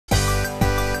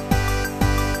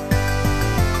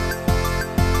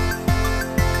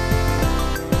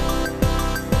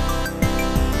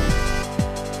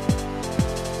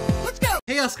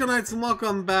yes, good nights and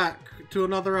welcome back to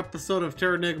another episode of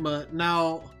Terranigma.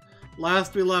 Now,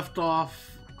 last we left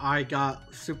off, I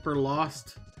got super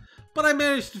lost, but I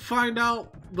managed to find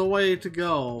out the way to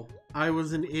go. I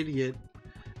was an idiot,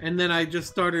 and then I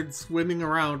just started swimming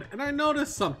around, and I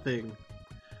noticed something.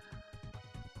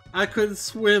 I could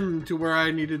swim to where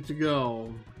I needed to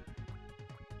go.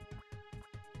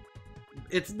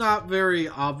 It's not very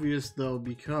obvious though,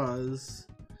 because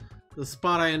the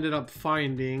spot I ended up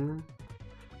finding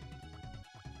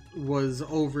was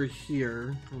over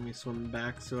here. Let me swim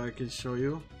back so I can show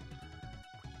you.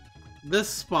 This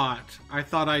spot, I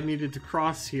thought I needed to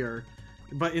cross here,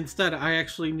 but instead I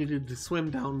actually needed to swim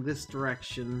down this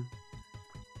direction.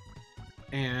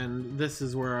 And this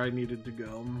is where I needed to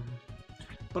go.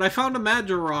 But I found a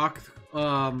magic rock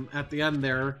at the end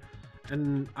there,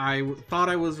 and I thought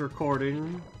I was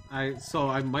recording. So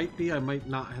I might be, I might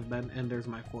not have been, and there's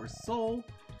my fourth soul.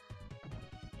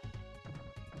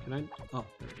 Can I? Oh,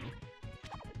 there we go.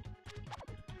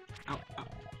 Ow, ow.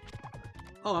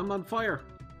 Oh, I'm on fire.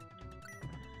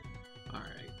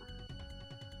 Alright.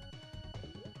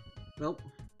 Nope.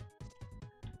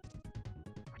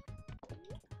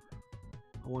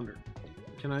 I wonder,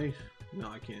 can I? No,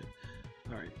 I can't.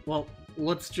 Alright, well,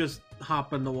 let's just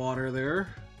hop in the water there,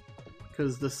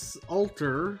 because this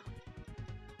altar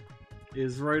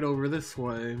is right over this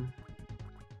way.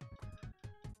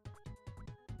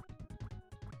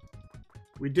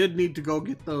 We did need to go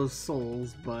get those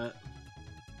souls, but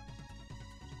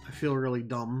I feel really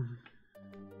dumb.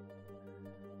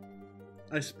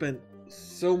 I spent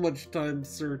so much time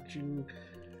searching,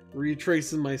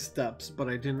 retracing my steps, but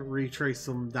I didn't retrace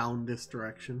them down this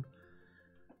direction.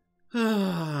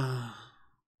 I'm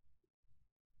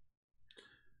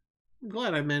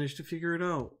glad I managed to figure it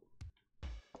out.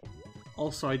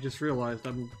 Also, I just realized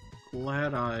I'm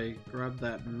glad I grabbed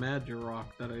that magic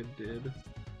rock that I did.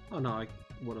 Oh no, I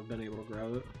would have been able to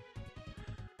grab it.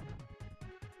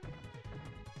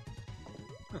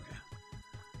 Okay.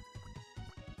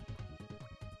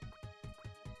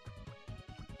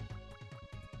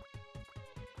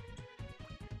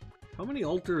 How many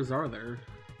altars are there?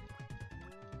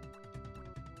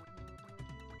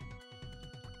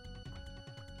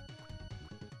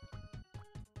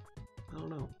 I don't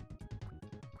know.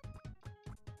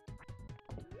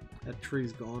 That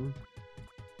tree's gone.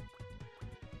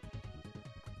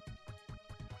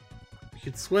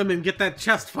 You can swim and get that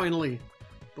chest finally!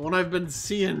 The one I've been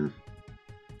seeing.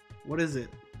 What is it?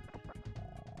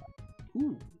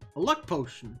 Ooh, a luck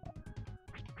potion.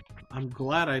 I'm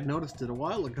glad I noticed it a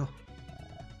while ago.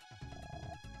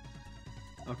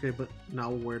 Okay, but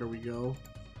now where do we go?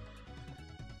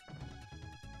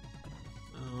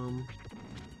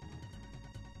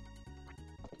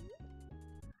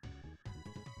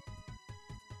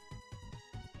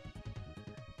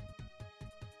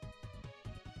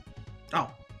 Oh,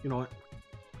 you know what?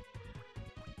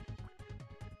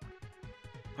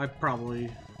 I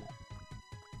probably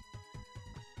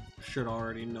should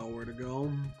already know where to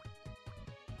go.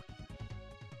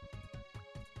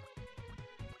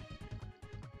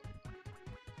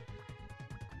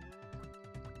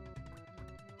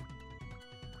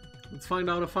 Let's find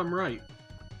out if I'm right.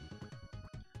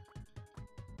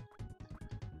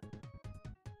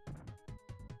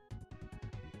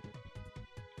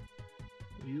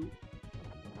 You.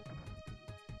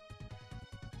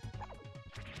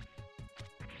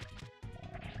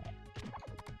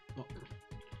 Oh.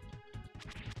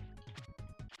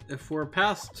 If we're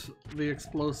past the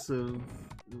explosive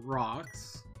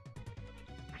rocks,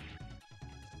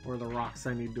 or the rocks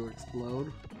I need to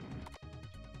explode,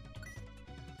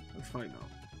 let's find out.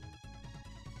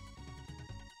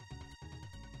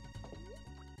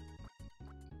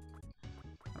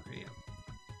 Okay, yeah.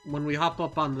 When we hop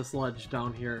up on this ledge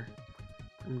down here,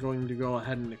 I'm going to go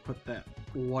ahead and equip that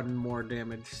one more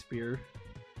damage spear.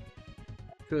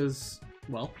 Because,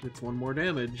 well, it's one more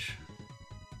damage.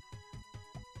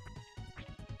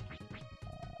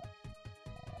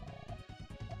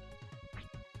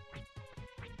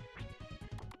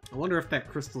 I wonder if that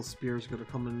crystal spear is going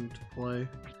to come into play.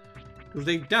 Because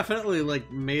they definitely, like,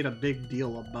 made a big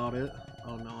deal about it.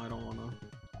 Oh no, I don't want to.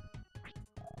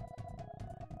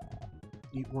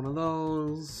 Eat one of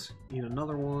those. Eat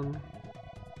another one.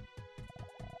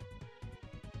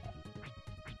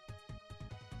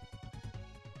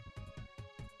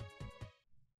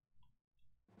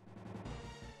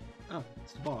 Oh,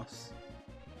 it's the boss.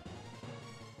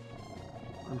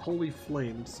 Unholy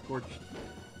flame scorched.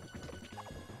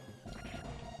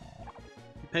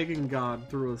 Pagan god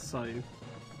threw a scythe.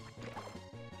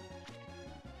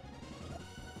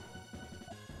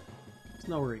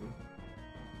 Snowring.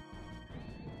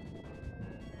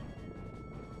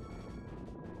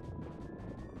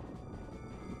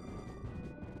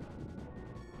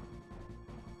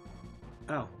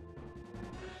 Ow.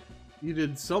 You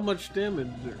did so much damage.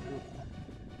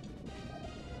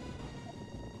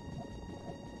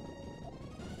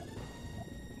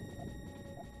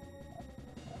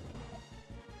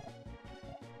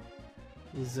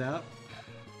 Zap.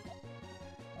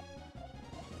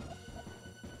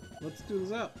 Let's do the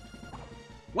zap.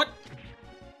 What?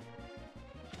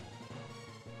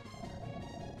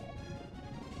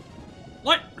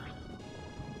 What?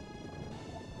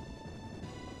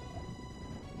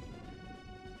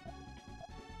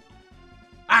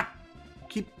 Ah!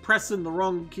 Keep pressing the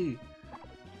wrong key.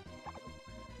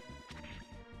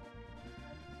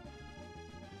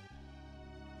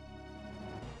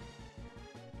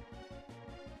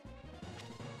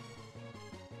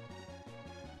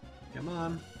 Come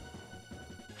on.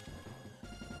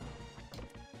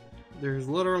 There's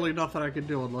literally nothing I can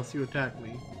do unless you attack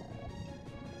me.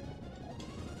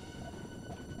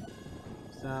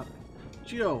 Stop.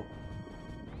 Geo.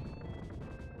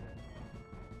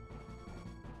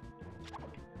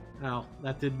 Ow,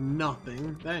 that did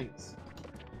nothing. Thanks.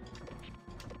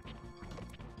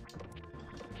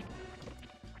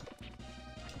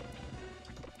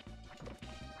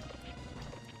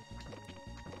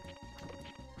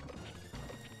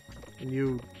 Can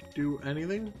you do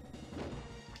anything?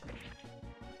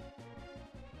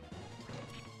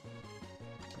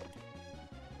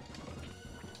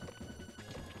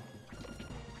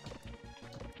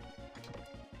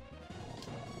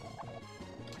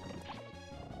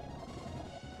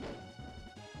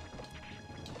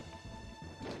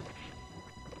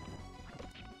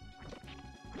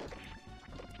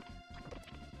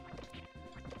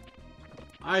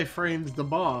 Iframe's the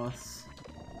boss.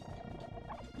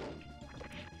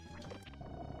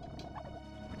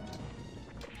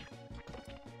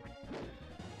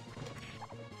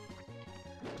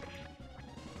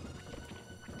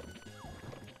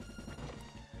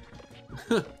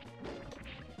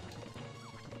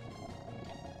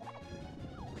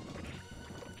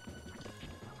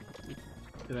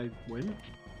 Did I win?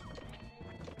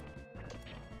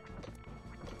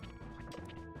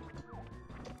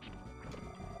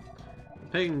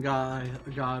 Pagan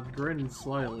god grinned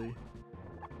slyly.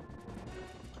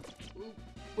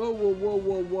 Whoa, whoa, whoa,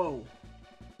 whoa, whoa.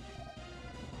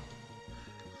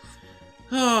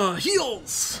 Ah,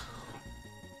 heals!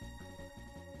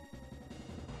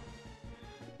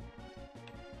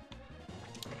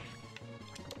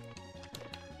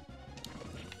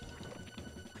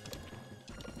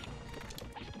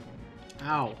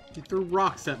 Ow, he threw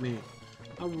rocks at me.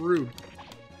 How rude.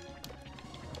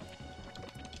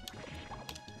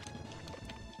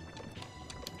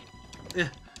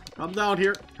 Come down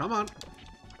here. Come on.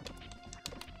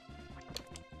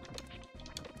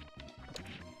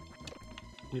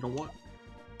 You know what?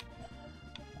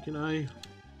 Can I?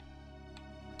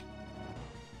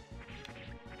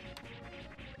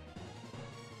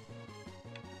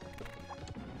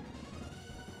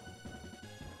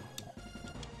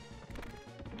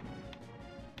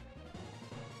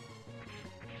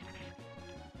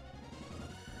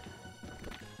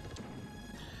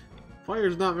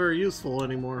 Fire's not very useful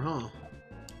anymore, huh?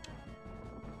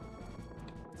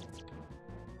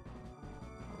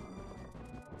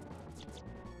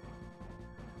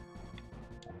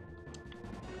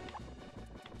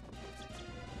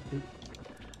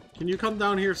 Can you come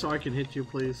down here so I can hit you,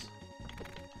 please?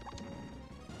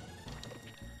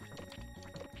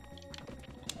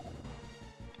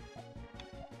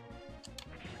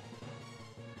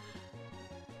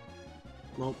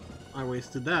 Well, I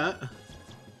wasted that.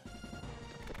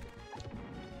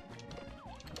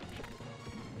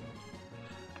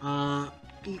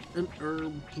 Eat an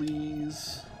herb,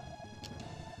 please.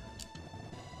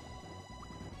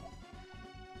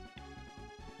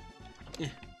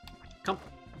 Come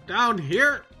down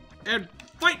here and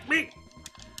fight me!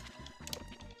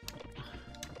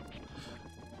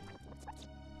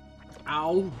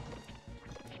 Ow.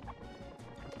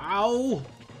 Ow.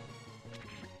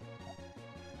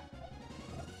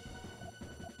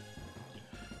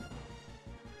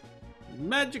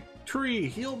 Magic tree,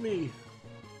 heal me.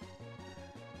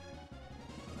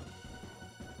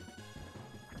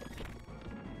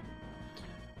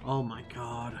 Oh my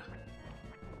god.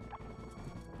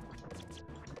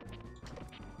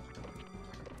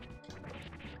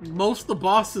 Most of the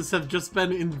bosses have just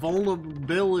been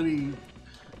invulnerability.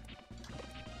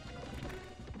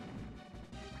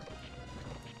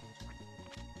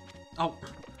 Oh,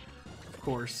 of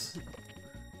course.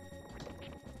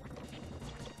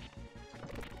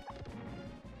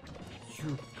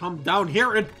 You come down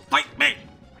here and fight me!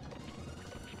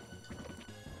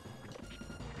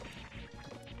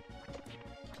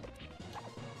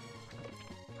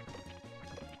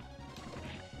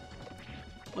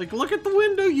 Like, look at the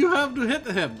window you have to hit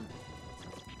him.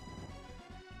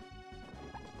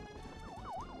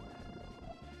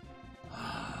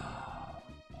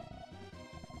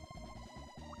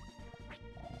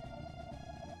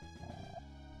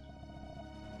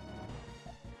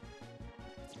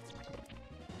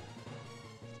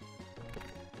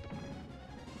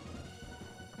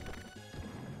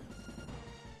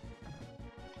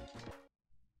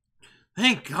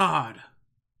 Thank God.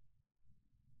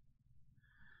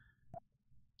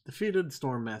 Defeated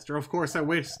Stormmaster. Of course, I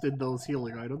wasted those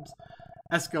healing items.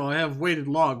 Esco, I have waited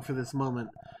long for this moment.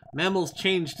 Mammals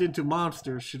changed into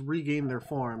monsters should regain their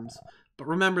forms. But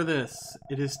remember this,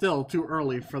 it is still too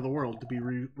early for the world to be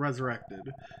resurrected.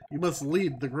 You must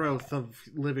lead the growth of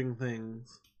living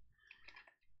things.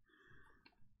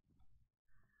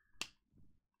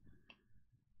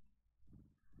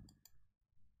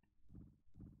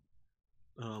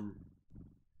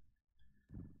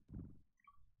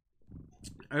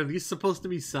 Are these supposed to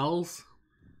be cells?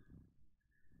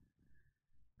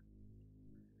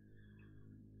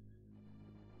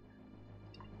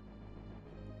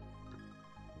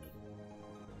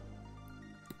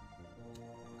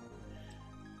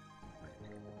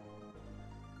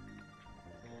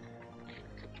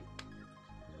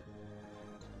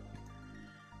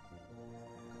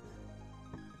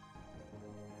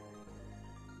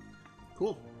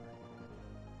 Cool.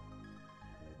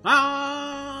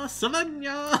 Ah,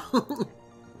 Savannah!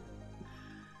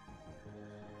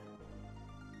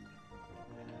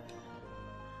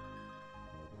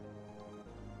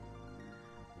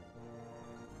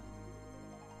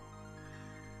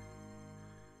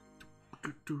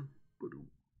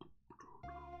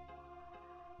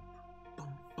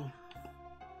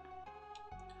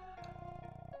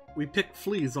 We pick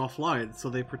fleas off lines so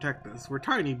they protect us. We're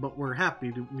tiny, but we're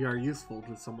happy we are useful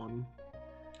to someone.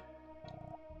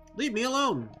 Leave me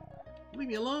alone! Leave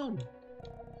me alone!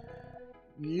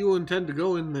 You intend to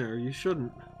go in there. You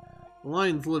shouldn't. The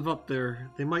lions live up there.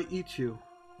 They might eat you.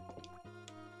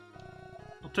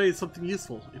 I'll tell you something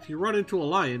useful. If you run into a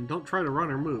lion, don't try to run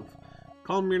or move.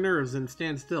 Calm your nerves and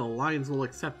stand still. Lions will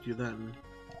accept you then.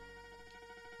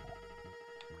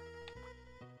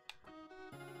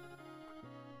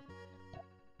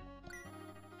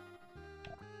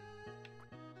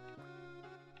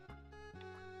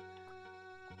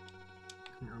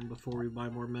 Before we buy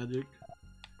more magic.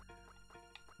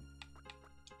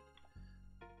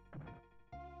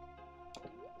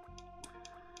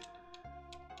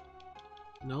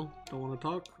 No? Don't want to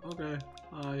talk? Okay.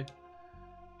 Bye.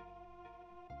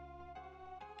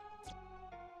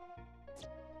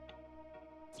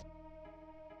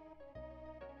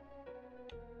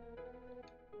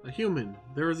 A human.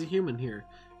 There is a human here.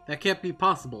 That can't be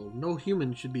possible. No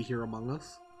human should be here among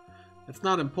us. It's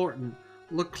not important.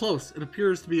 Look close. It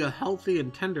appears to be a healthy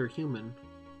and tender human.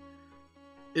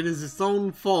 It is its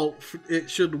own fault it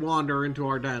should wander into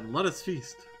our den. Let us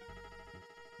feast.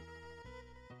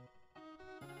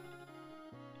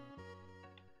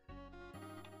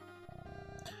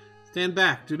 Stand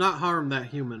back. Do not harm that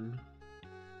human.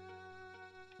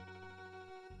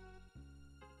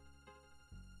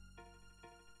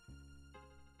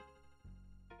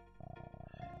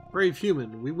 Brave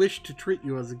human, we wish to treat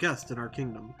you as a guest in our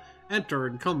kingdom. Enter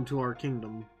and come to our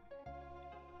kingdom.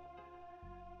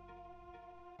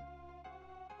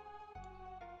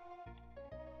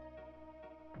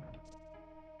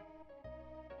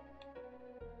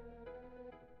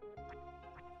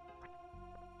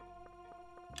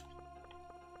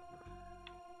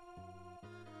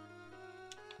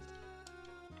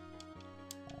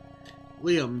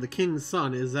 Liam, the king's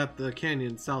son, is at the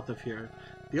canyon south of here.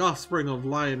 The offspring of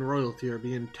lion royalty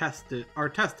are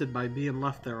tested by being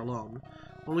left there alone.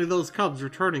 Only those cubs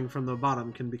returning from the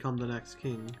bottom can become the next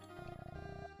king.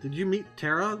 Did you meet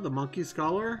Terra, the monkey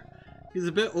scholar? He's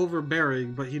a bit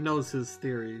overbearing, but he knows his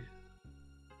theory.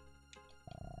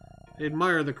 I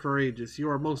admire the courageous. You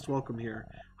are most welcome here.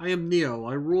 I am Neo.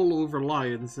 I rule over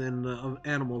lions and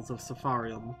animals of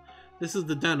Safarium. This is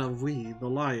the den of we, the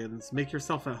lions. Make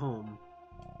yourself at home.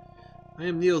 I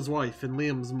am Neo's wife and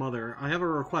Liam's mother. I have a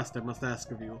request I must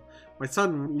ask of you. My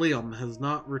son Liam has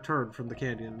not returned from the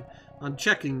canyon. On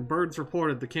checking, birds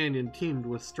reported the canyon teemed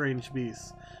with strange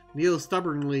beasts. Neo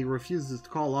stubbornly refuses to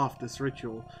call off this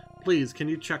ritual. Please, can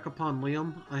you check upon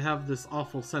Liam? I have this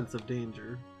awful sense of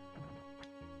danger.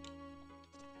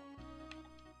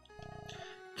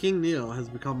 King Neo has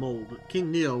become old.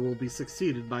 King Neo will be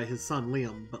succeeded by his son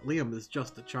Liam, but Liam is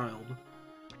just a child.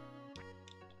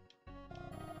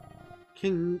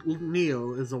 King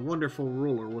Neo is a wonderful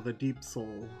ruler with a deep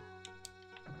soul.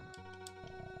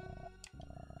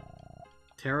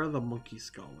 Terra the Monkey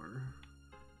Scholar.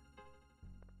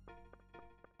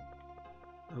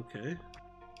 Okay.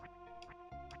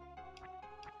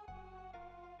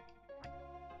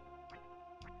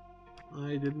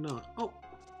 I did not. Oh,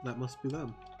 that must be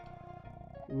them.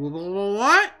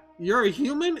 What? You're a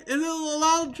human? It is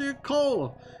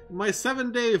illogical. In my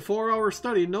 7-day, 4-hour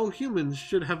study, no humans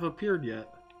should have appeared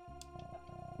yet.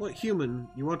 What human?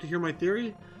 You want to hear my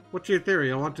theory? What's your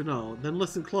theory? I want to know. Then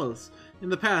listen close. In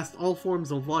the past, all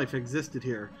forms of life existed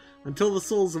here, until the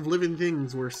souls of living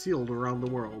things were sealed around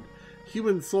the world.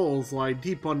 Human souls lie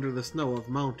deep under the snow of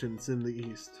mountains in the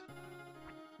east.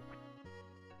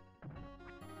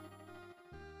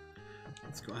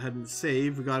 Let's go ahead and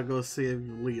save. We gotta go save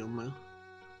Liam now.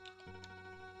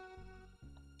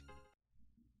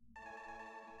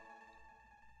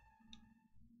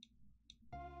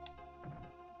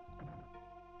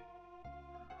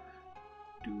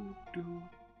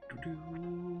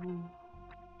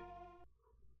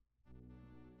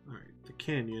 Alright, the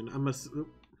canyon.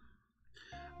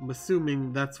 I'm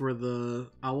assuming that's where the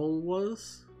owl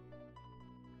was.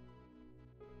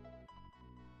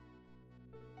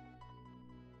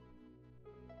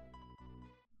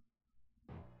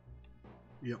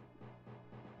 Yep.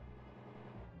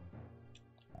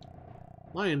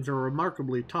 Lions are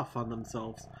remarkably tough on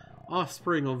themselves.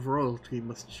 Offspring of royalty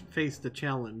must face the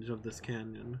challenge of this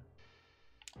canyon.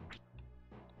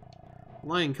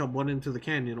 Lion cub went into the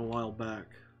canyon a while back.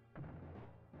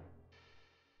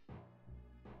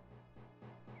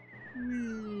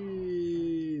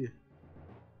 Whee!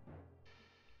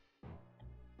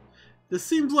 This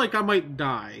seems like I might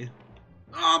die.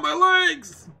 Ah, oh, my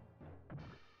legs!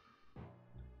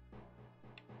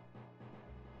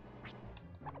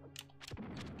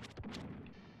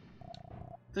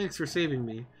 Thanks for saving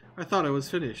me. I thought I was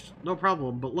finished. No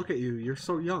problem, but look at you. You're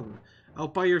so young.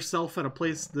 Out by yourself at a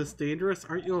place this dangerous?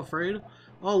 Aren't you afraid?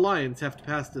 All lions have to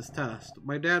pass this test.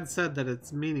 My dad said that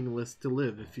it's meaningless to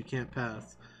live if you can't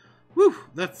pass. Whew,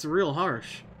 that's real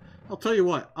harsh. I'll tell you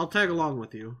what, I'll tag along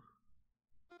with you.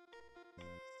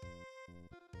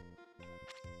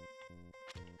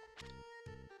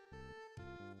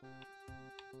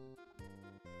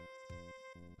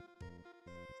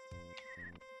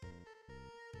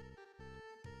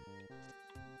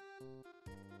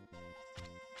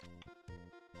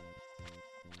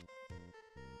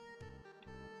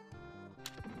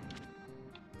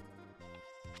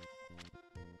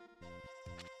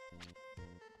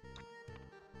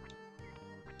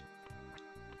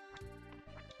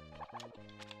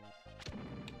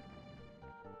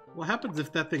 What happens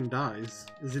if that thing dies?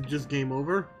 Is it just game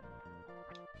over?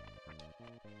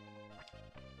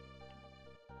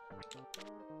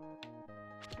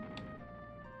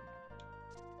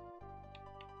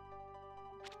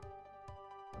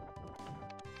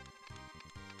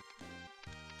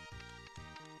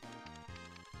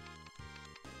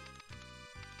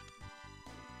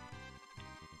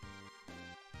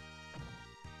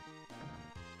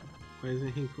 Why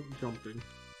isn't he jumping?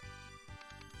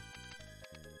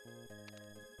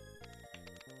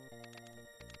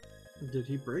 Did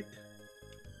he break?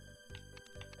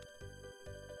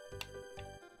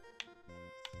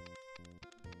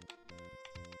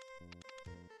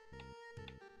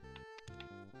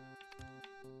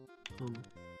 I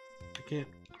can't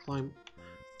climb.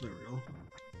 There we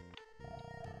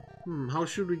go. How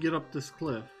should we get up this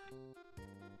cliff?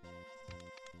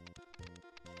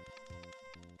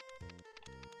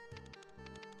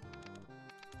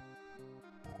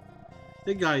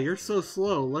 Hey guy, you're so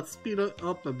slow. Let's speed it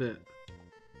up a bit.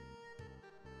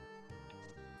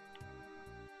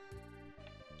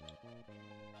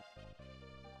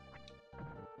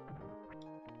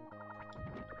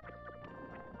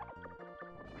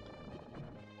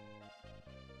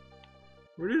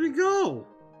 Where did he go?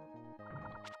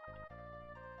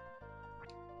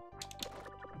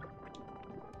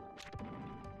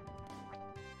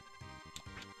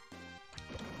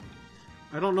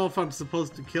 I don't know if I'm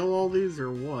supposed to kill all these or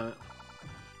what.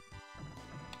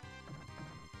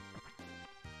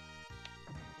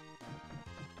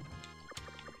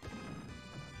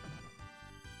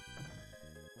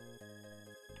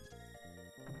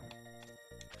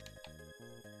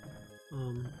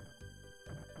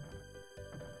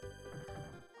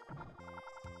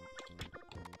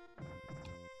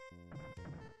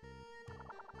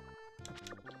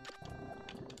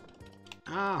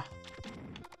 Ah!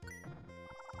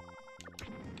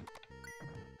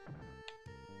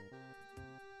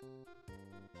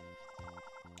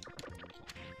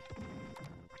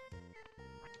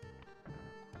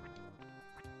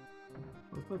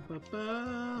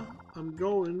 I'm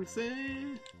going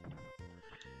insane.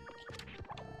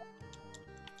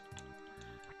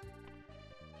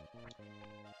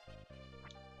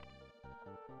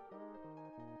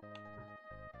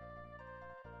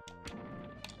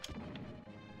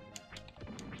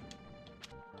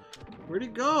 Where'd he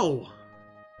go?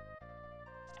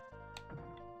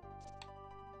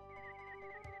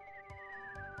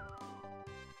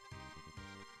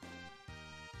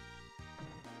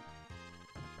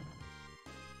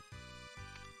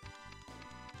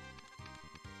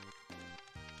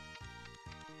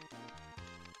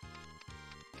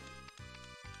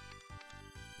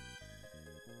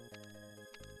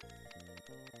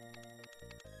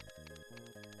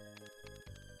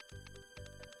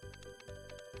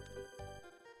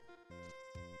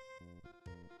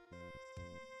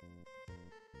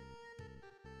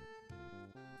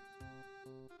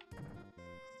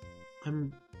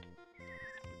 I'm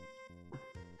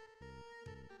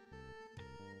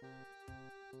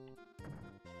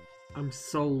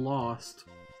so lost.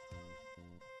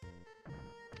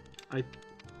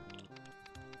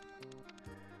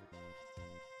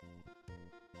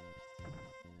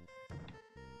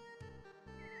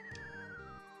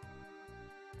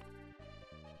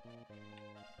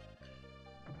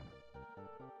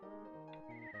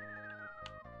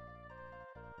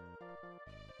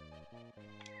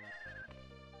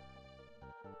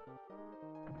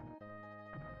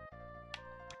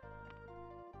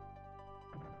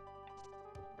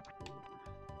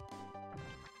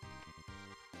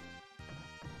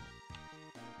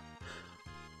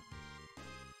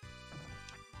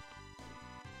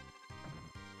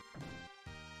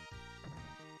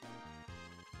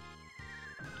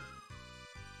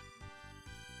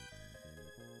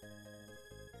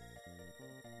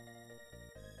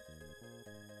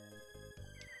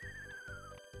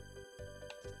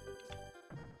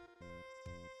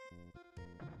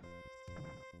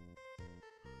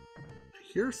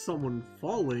 Here's someone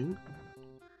falling.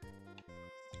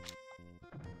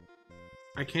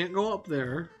 I can't go up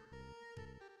there.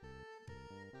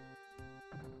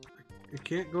 I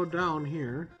can't go down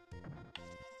here.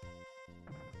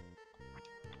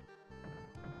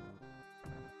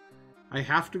 I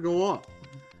have to go up.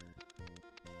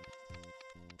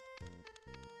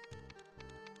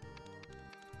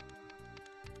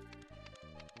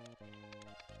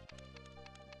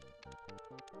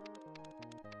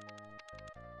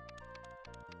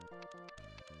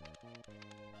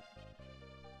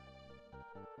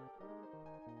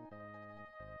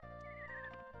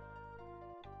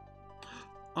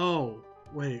 Oh,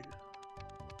 wait.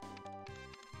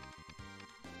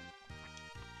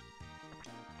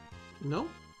 Nope.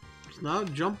 It's not a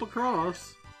jump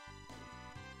across.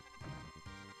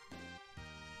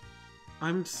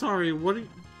 I'm sorry, what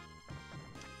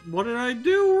did I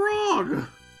do wrong?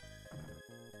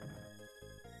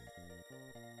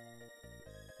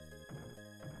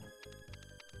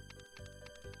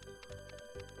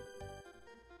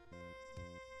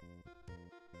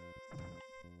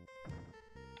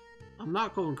 I'm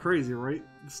not going crazy, right?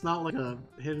 It's not like a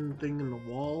hidden thing in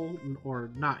the wall, or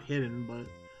not hidden, but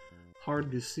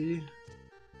hard to see.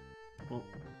 Well,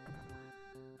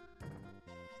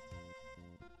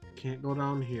 can't go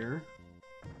down here.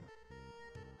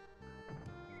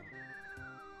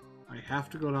 I have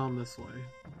to go down this way.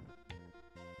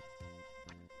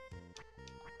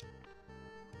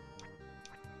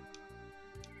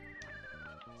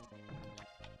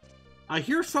 I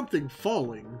hear something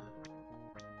falling.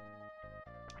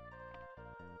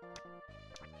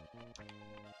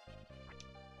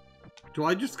 Do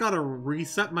I just gotta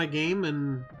reset my game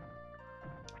and...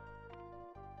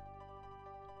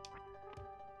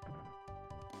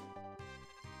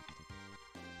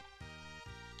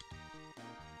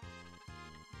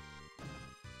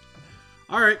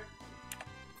 Alright.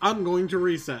 I'm going to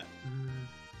reset.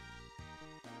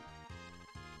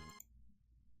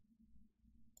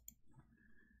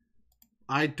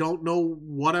 I don't know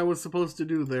what I was supposed to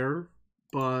do there,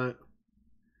 but...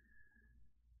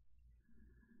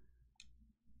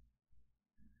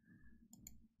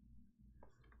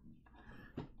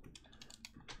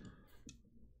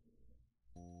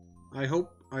 I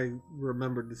hope I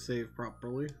remembered to save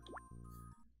properly.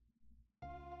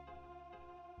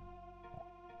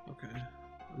 Okay.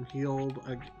 I'm healed.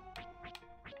 I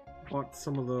bought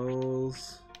some of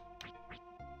those.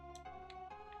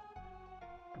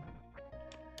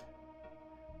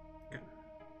 Okay.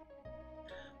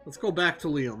 Let's go back to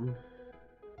Liam.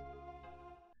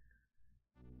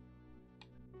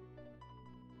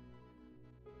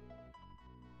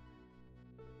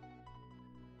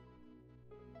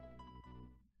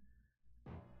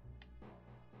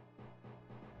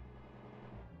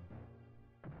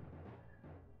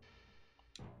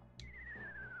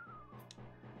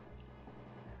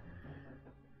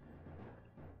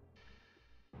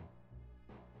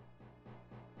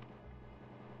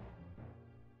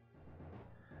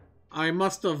 I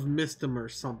must have missed him or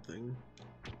something.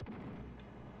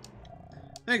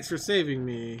 Thanks for saving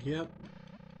me. Yep.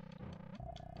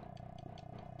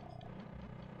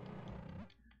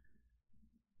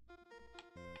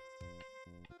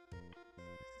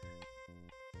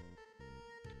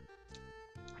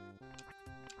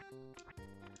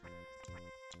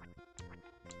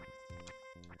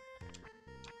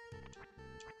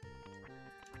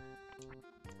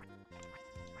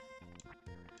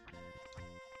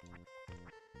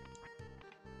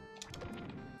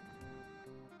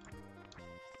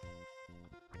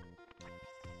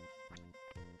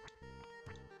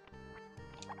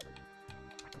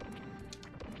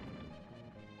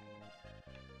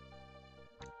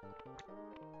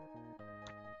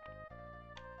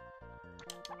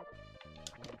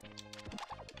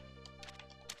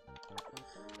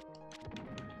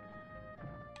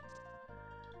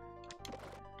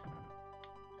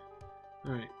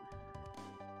 Alright.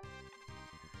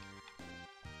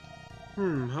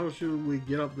 How should we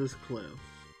get up this cliff?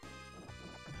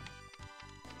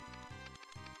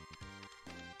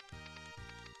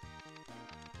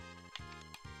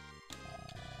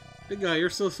 Big guy,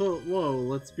 you're so low.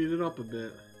 Let's speed it up a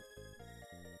bit.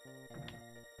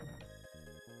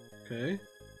 Okay.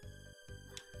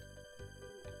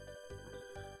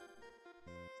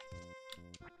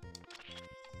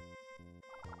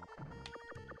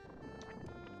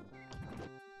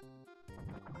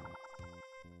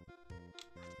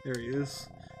 There he is.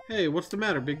 Hey, what's the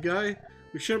matter, big guy?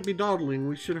 We shouldn't be dawdling.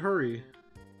 We should hurry.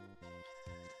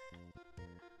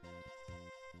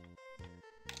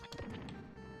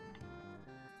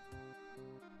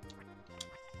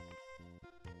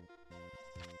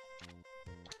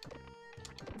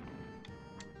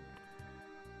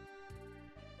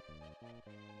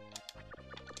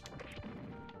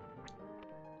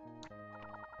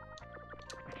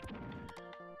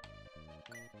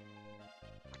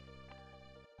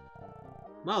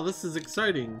 Wow, this is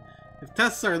exciting. If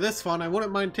tests are this fun, I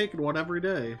wouldn't mind taking one every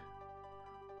day.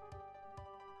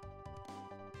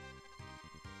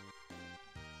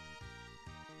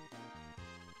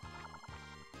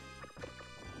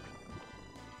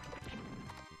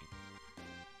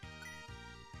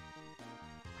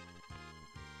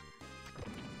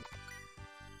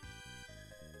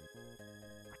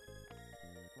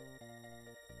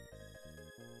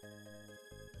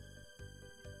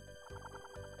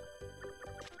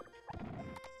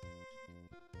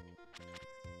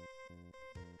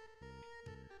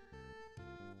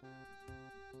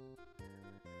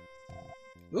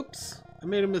 Oops, I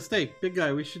made a mistake. Big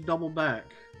guy, we should double back.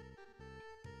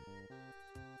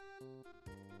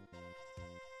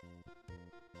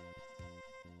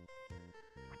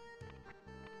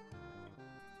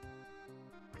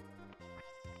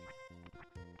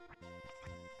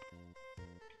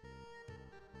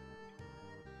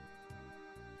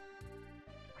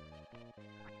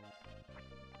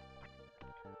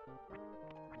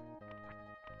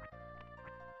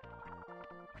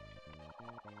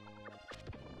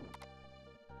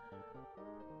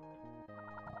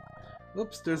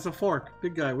 Oops, there's a fork.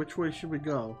 Big guy, which way should we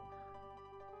go?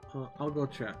 I'll go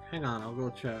check. Hang on, I'll go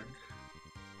check.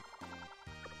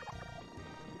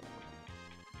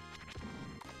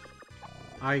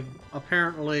 I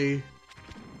apparently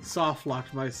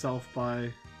soft-locked myself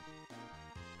by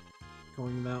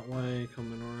going that way,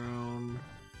 coming around.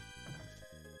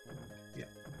 Yeah.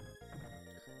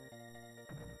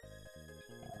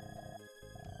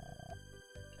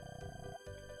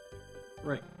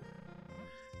 Right.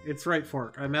 It's right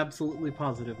fork. I'm absolutely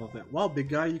positive of it. Wow, big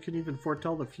guy, you can even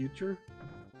foretell the future?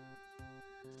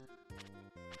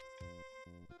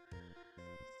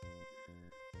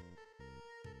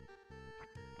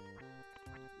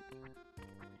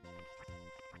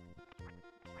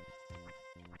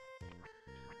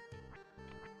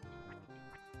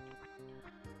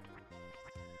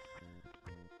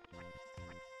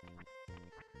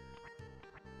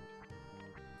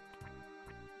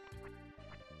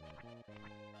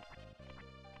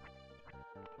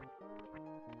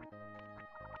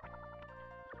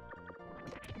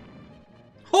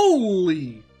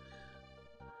 Holy!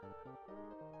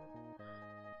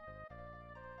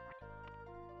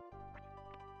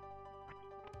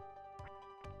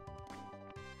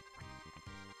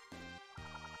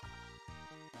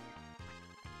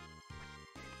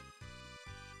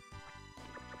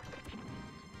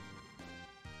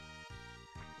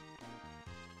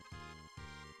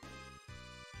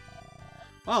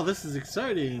 Wow, this is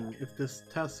exciting. If this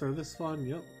tests are this fun,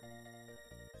 yep.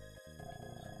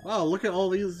 Wow, look at all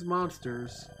these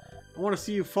monsters. I want to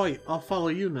see you fight. I'll follow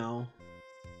you now.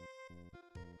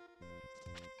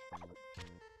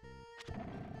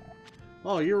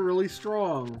 Oh, you're really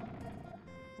strong.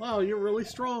 Wow, you're really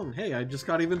strong. Hey, I just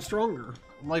got even stronger.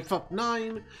 Life up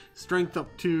 9, strength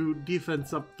up 2,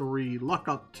 defense up 3, luck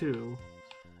up 2.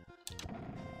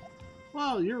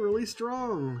 Wow, you're really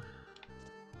strong.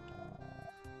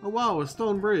 Oh wow, a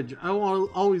stone bridge. I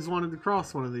always wanted to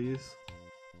cross one of these.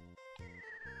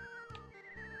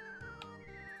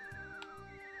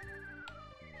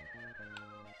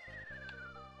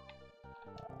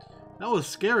 That was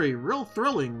scary, real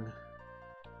thrilling.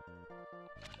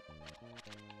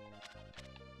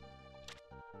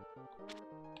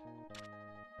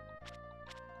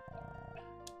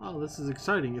 Oh, this is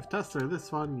exciting. If tests are this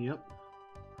fun, yep.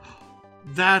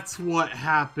 That's what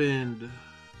happened.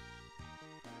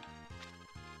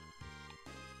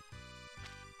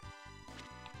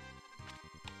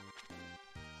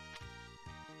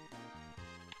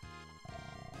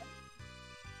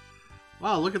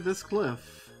 Wow, look at this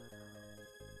cliff.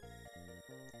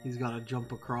 He's got to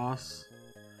jump across.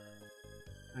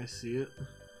 I see it.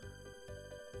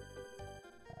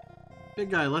 Big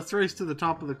guy, let's race to the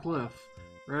top of the cliff.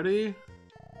 Ready?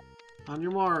 On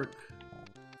your mark.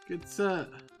 Get set.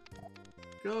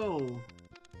 Go.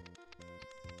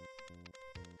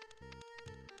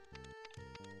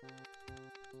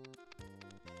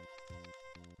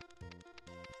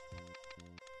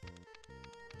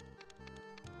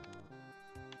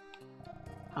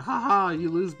 Ha ha ha, you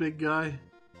lose, big guy.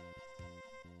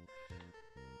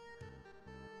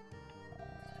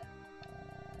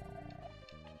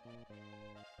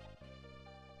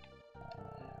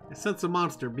 I sense a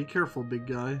monster. Be careful, big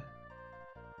guy.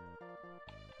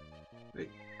 Wait,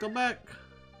 go back.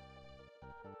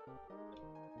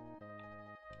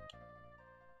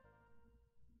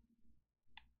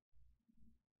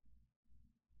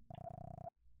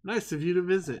 Nice of you to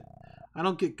visit. I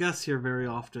don't get guests here very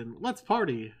often. Let's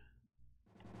party.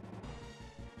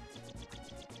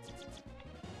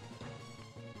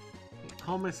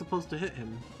 How am I supposed to hit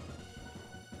him?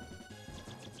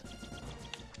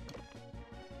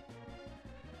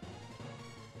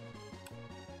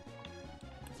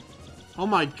 Oh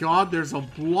my god, there's a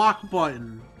block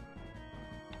button.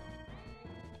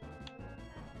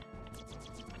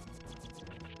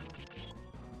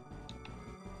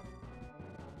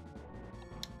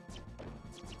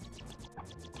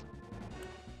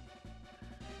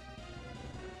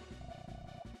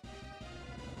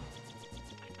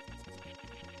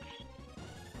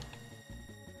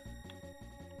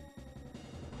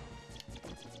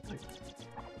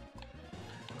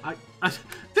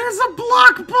 There's a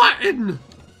block button!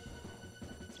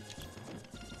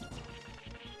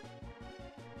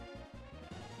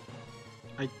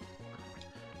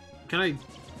 Can I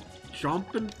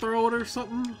jump and throw it or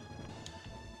something?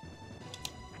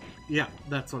 Yeah,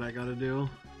 that's what I gotta do.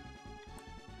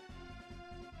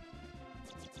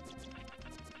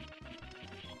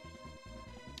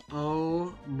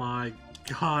 Oh my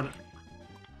god.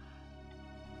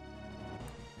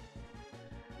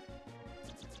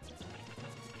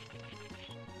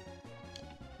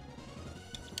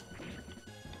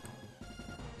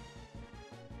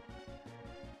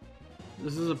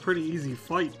 This is a pretty easy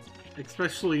fight,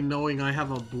 especially knowing I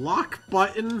have a block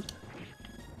button.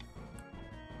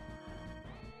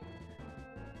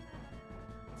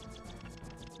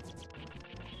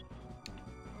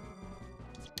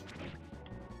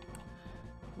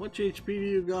 How much HP do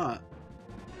you got?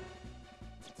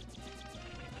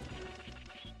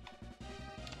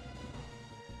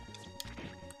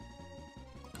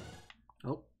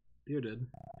 Oh, you did.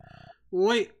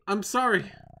 Wait, I'm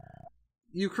sorry.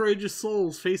 You courageous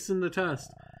souls facing the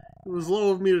test. It was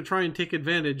low of me to try and take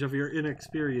advantage of your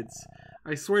inexperience.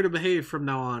 I swear to behave from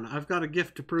now on. I've got a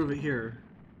gift to prove it here.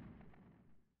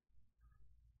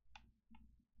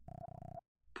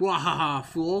 Pwahaha,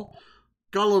 fool.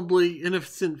 Gullibly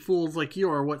innocent fools like you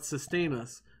are what sustain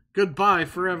us. Goodbye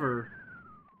forever.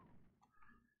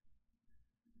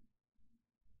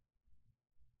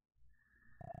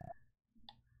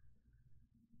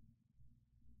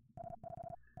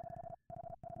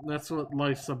 That's what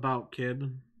life's about,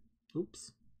 kid.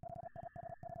 Oops.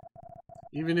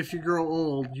 Even if you grow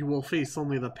old, you will face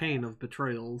only the pain of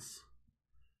betrayals.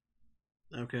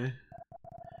 Okay.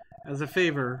 As a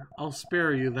favor, I'll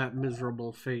spare you that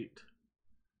miserable fate.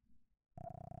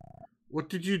 What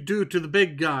did you do to the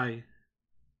big guy?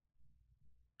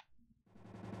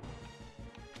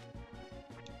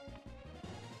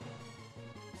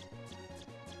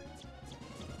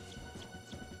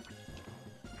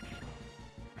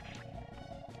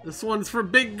 This one's for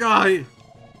big guy.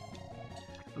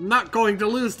 I'm not going to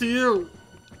lose to you.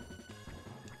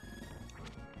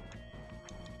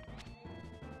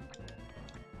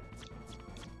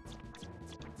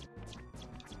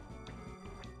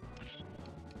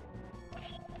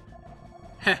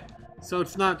 So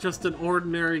it's not just an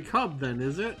ordinary cub then,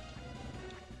 is it?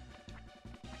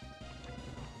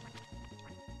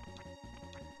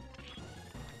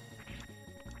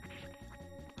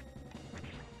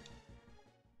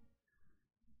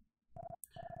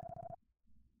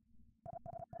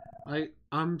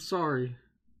 I'm sorry.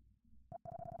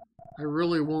 I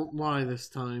really won't lie this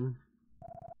time.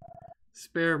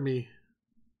 Spare me.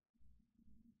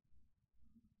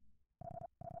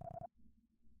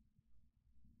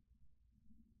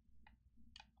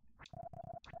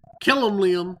 Kill him,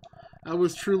 Liam. That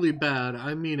was truly bad.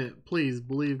 I mean it. Please,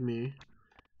 believe me.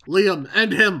 Liam,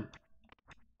 end him!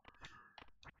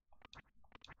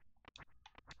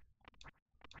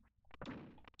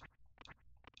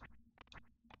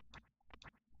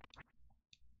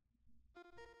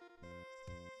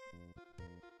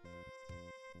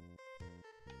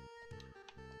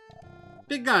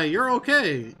 Big guy, you're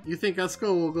okay. You think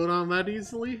Esco will go down that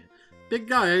easily? Big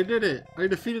guy, I did it. I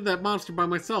defeated that monster by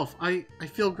myself. I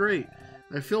feel great.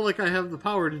 I feel like I have the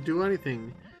power to do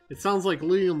anything. It sounds like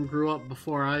Liam grew up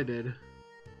before I did.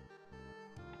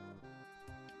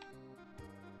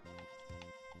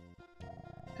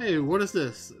 Hey, what is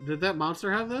this? Did that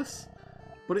monster have this?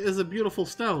 But it is a beautiful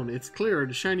stone. It's clear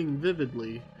and shining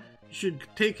vividly. You should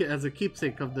take it as a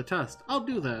keepsake of the test. I'll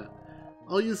do that.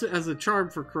 I'll use it as a charm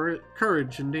for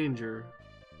courage and danger.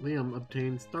 Liam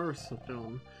obtained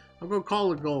Starstone. I'll go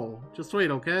call a goal. Just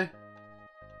wait, okay?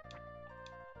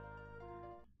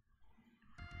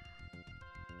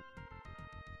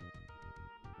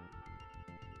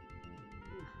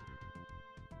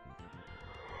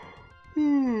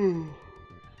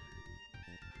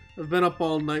 I've been up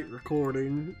all night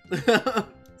recording,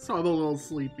 so I'm a little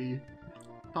sleepy.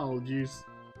 Apologies.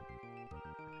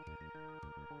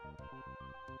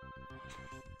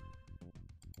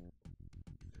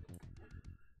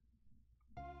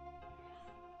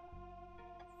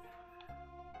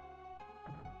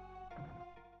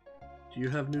 Do you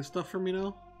have new stuff for me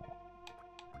now?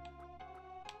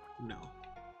 No.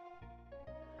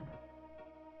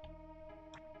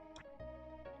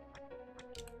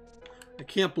 I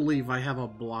can't believe I have a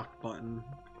block button.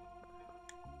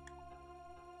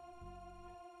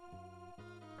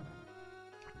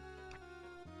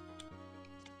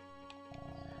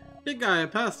 Big guy, I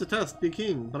passed the test, be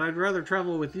king, but I'd rather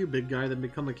travel with you, big guy, than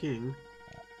become a king.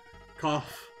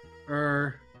 Cough.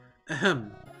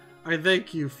 Ahem. I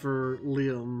thank you for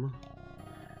Liam.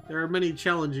 There are many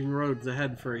challenging roads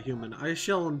ahead for a human. I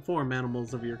shall inform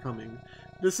animals of your coming.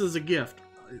 This is a gift.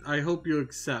 I hope you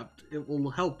accept. It will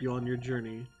help you on your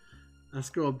journey. Let's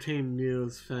go obtain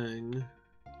Neo's Fang.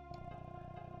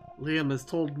 Liam has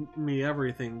told me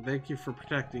everything. Thank you for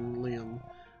protecting Liam.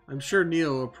 I'm sure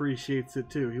Neo appreciates it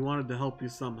too. He wanted to help you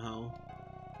somehow.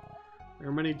 There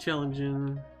are many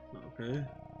challenging... Okay.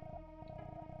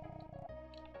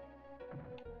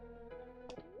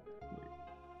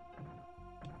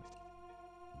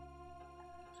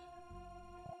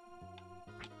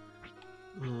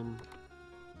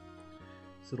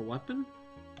 Is it a weapon?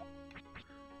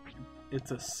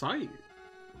 It's a sight,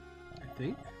 I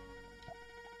think.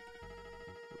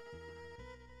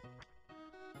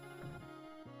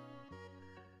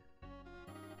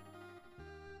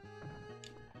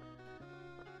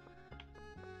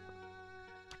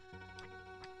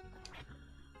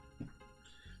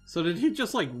 So did he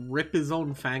just like rip his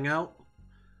own fang out?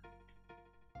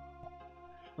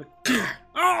 Like,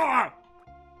 ah!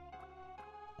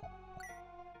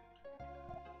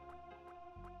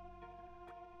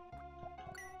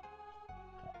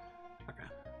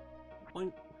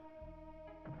 Boink.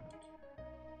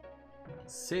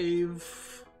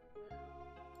 Save.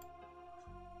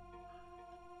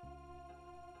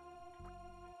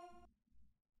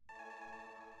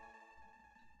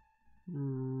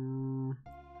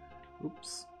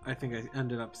 Oops. I think I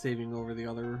ended up saving over the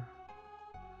other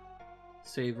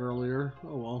save earlier.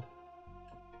 Oh well.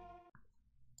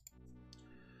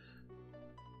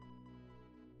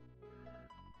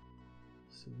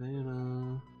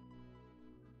 Savannah.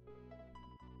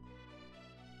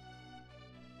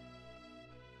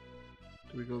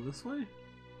 Do we go this way?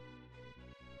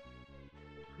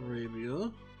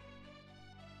 Arabia.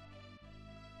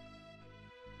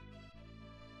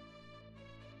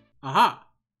 Aha!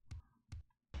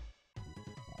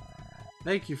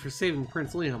 Thank you for saving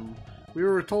Prince Liam. We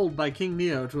were told by King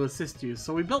Neo to assist you,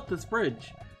 so we built this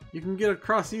bridge. You can get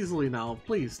across easily now.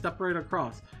 Please, step right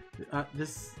across.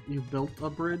 You built a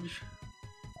bridge?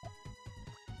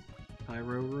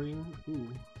 Pyro ring? Ooh.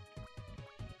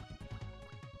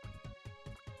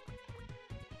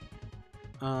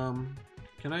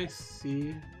 Can I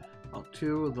see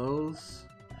two of those?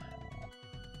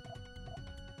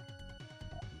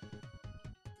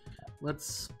 Let's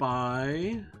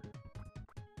spy.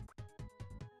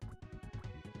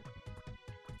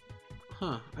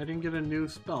 Huh, I didn't get a new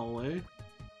spell, eh?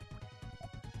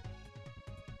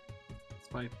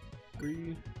 Spy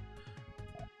 3.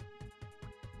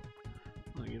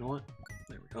 Oh, you know what?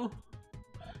 There we go.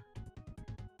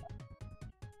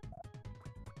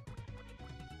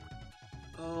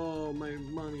 Oh, my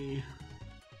money.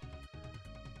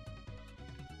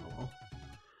 Oh well.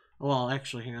 Oh well,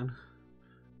 actually, hang on.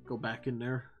 Go back in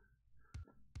there.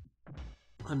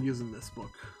 I'm using this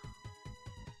book.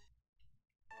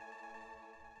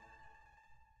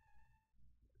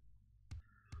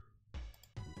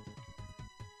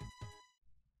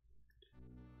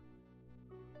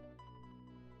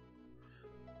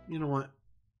 You know what?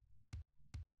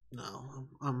 No,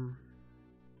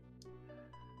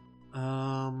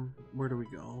 where do we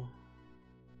go?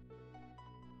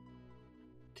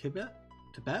 Tibet?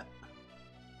 Tibet?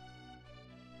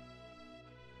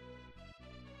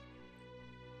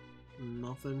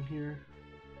 Nothing here.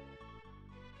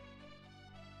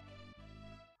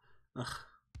 Ugh.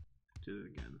 Did it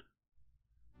again.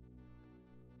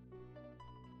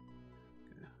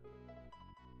 Okay.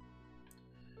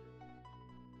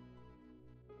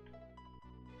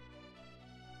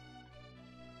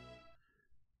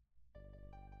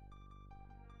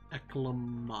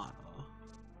 Acclamata.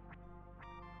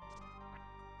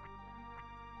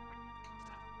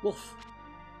 Wolf.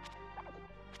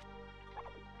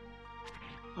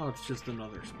 Oh, it's just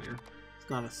another spear. It's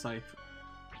not a scythe.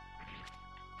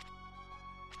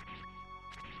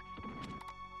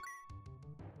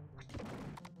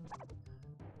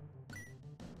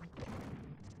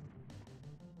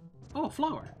 Oh, a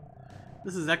flower.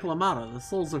 This is Acclamata. The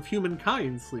souls of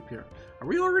humankind sleep here. Are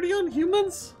we already on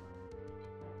humans?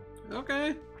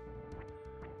 Okay.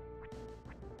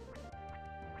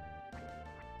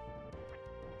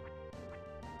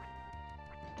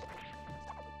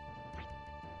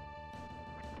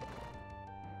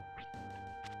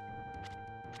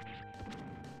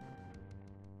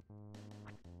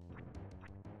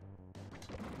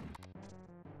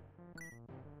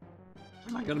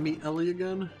 Am I gonna meet Ellie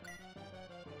again?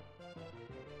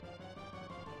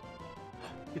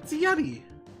 It's a Yeti!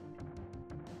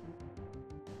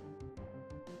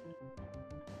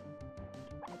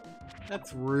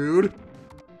 That's rude.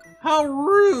 How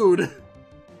rude!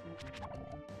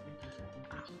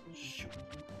 Oh, shoot.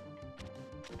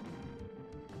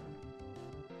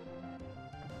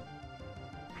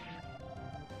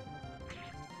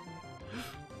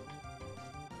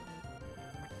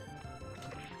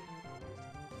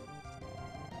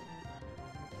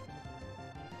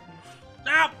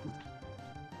 Ow!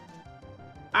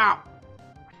 Ow!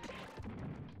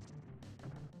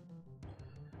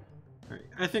 Alright,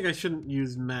 I think I shouldn't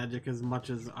use magic as much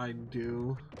as I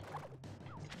do.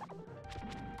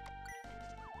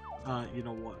 You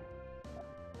know what?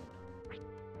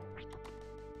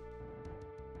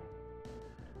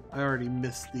 I already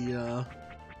missed the,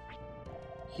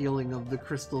 healing of the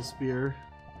crystal spear.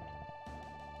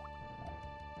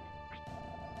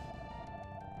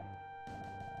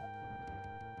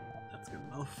 That's good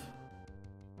enough.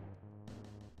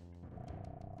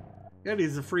 Yeti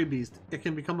is a free beast. It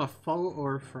can become a foe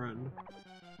or a friend.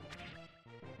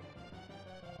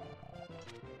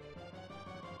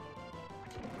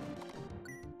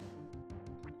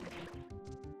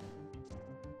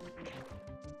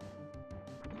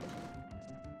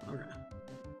 Okay.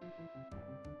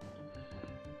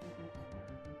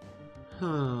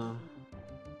 Huh.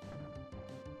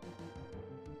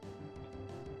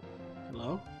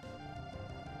 Hello?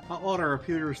 Hot water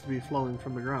appears to be flowing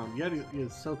from the ground. Yeti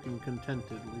is soaking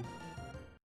contentedly.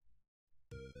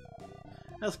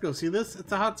 Let's go see this.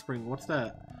 It's a hot spring. What's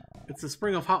that? It's a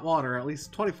spring of hot water, at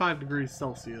least 25 degrees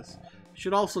Celsius. It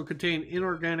should also contain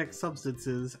inorganic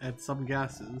substances and some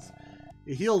gases.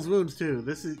 It heals wounds too.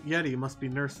 This Yeti must be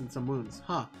nursing some wounds.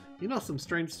 Huh. You know some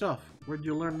strange stuff. Where'd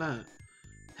you learn that?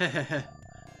 Hehehe.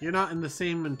 You're not in the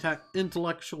same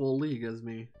intellectual league as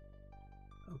me.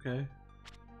 Okay.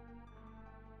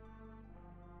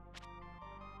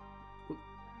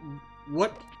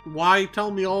 What? Why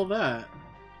tell me all that?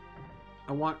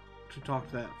 I want to talk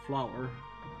to that flower.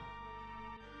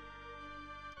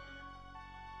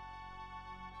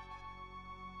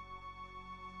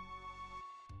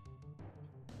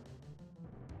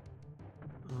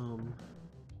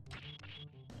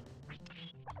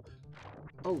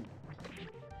 Oh.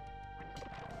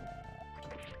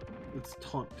 It's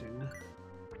taunting.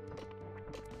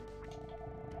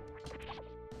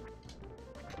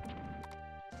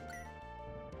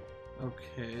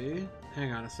 Okay.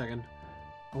 Hang on a second.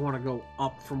 I want to go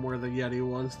up from where the Yeti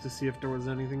was to see if there was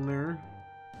anything there.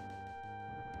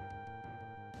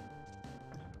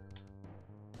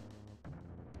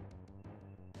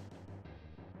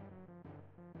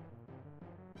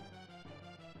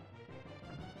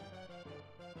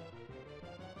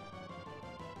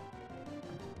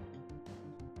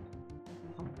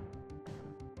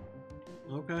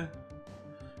 Okay.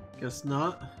 Guess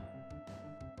not.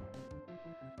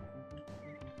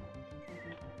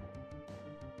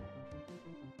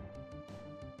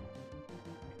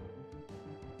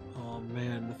 Oh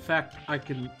man, the fact I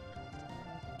can...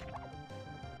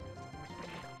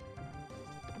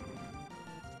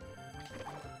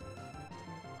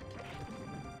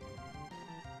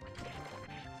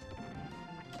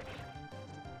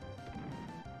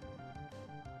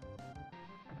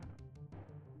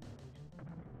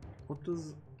 What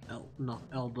does L? No,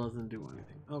 L doesn't do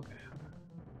anything. Okay.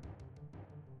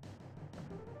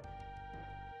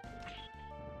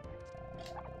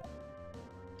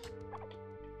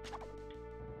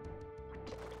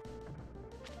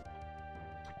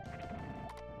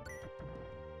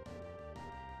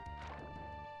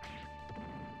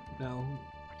 No.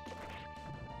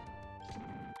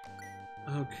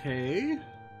 Okay.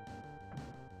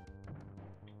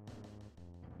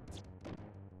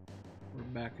 We're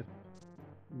back at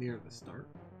near the start.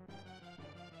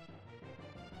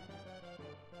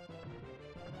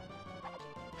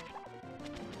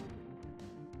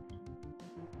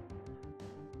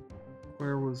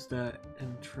 Where was that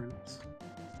entrance?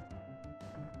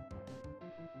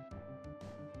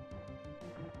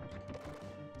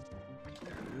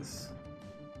 There it is.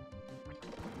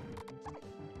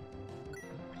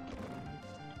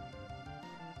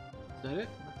 Is that it?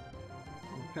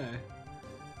 Okay.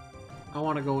 I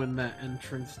want to go in that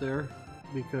entrance there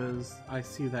because I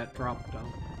see that drop down.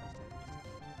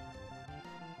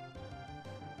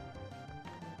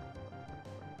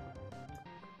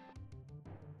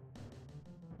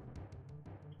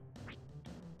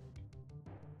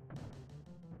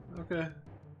 Okay,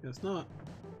 guess not.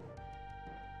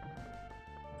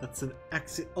 That's an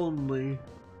exit only.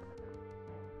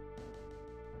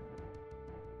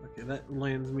 Okay, that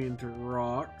lands me into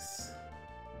rocks.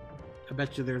 I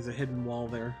bet you there's a hidden wall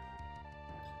there.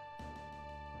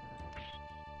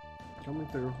 Coming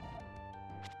through.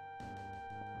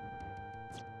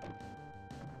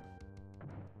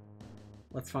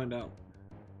 Let's find out.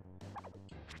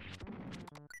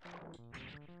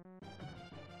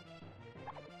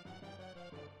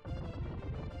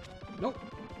 Nope.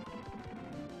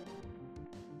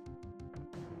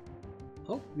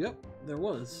 Oh, yep, there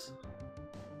was.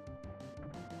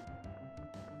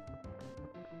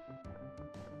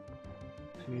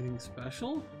 Anything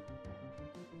special?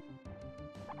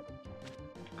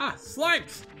 Ah,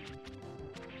 slimes!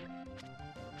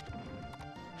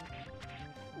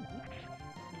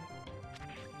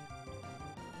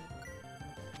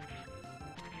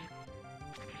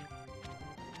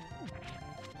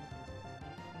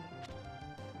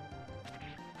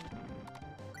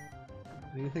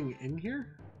 Anything in here?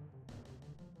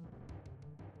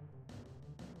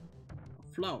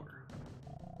 A flower.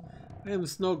 I am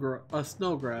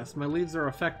snowgrass. My leaves are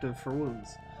effective for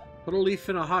wounds. Put a leaf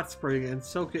in a hot spring and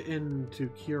soak it in to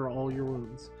cure all your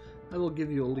wounds. I will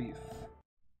give you a leaf.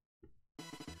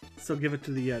 So give it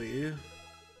to the Yeti.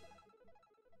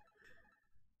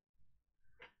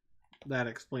 That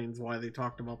explains why they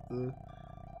talked about the...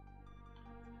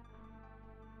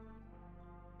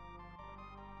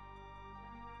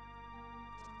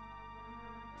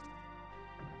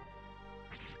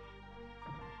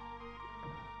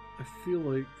 I feel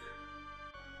like...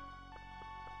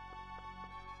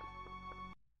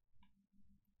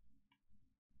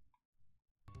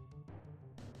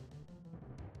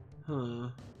 Huh.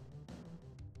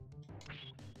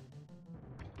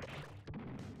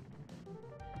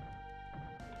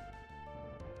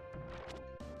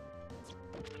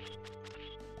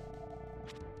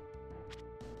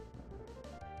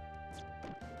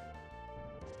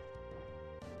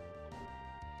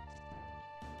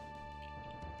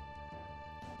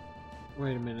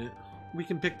 Wait a minute. We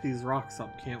can pick these rocks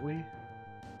up, can't we?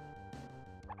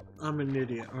 I'm an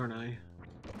idiot, aren't I?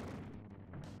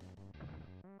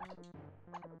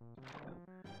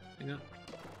 Hang on.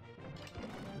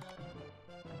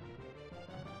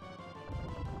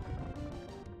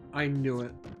 I knew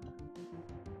it.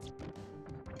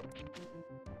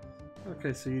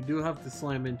 Okay, so you do have to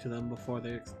slam into them before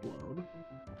they explode.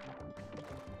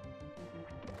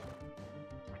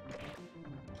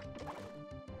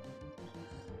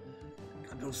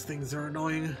 Those things are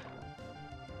annoying.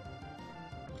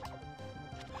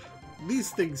 These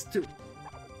things too.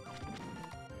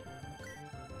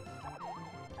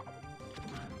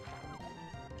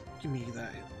 Give me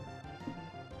that.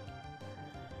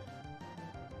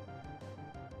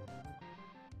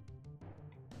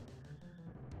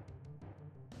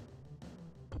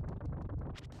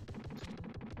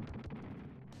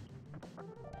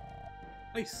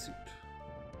 Ice suit.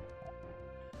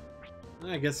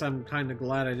 I guess I'm kind of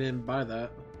glad I didn't buy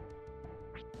that.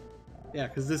 Yeah,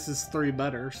 because this is 3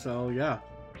 better, so yeah.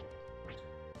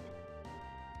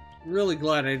 Really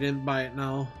glad I didn't buy it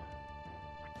now.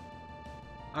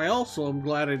 I also am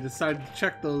glad I decided to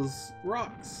check those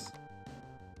rocks.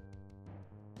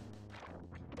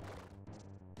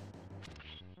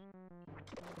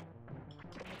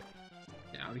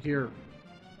 Yeah, out here.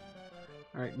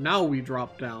 Alright, now we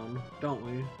drop down, don't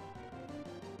we?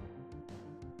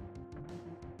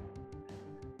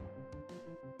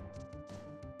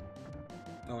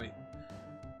 Oh wait,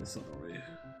 this other way.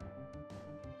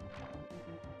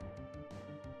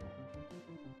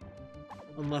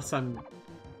 Unless I'm...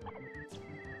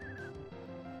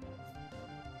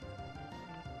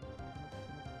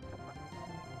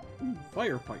 Ooh,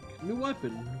 fire pike, new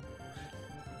weapon.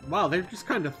 Wow, they're just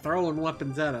kind of throwing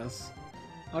weapons at us.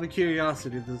 Out of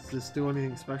curiosity, does this do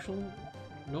anything special?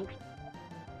 Nope.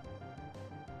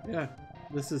 Yeah,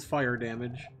 this is fire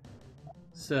damage.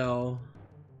 So...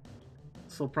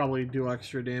 this will probably do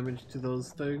extra damage to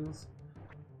those things.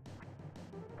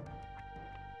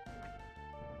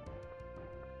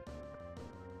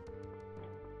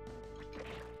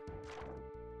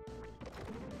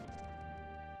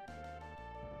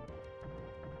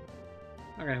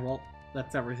 Okay, well,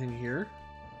 that's everything here.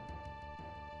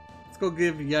 Let's go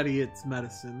give Yeti its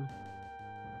medicine.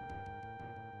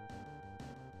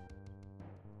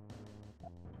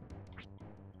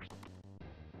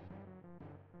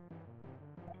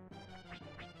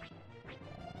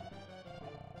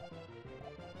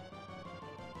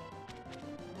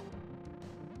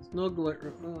 Snuggle it,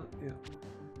 yeah.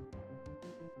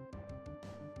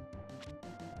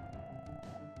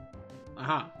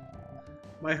 Aha.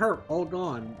 My hurt, all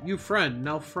gone. You friend,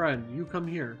 now friend, you come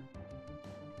here.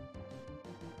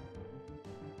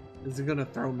 Is it gonna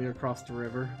throw me across the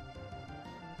river?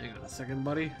 Hang on a second,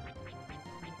 buddy.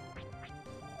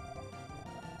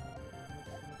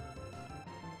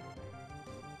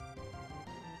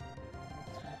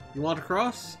 You want to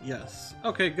cross? Yes.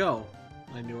 Okay, go.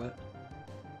 I knew it.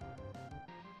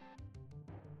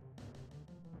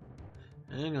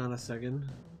 Hang on a second.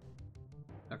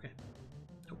 Okay.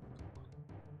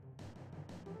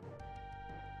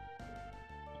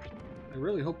 I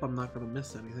really hope I'm not going to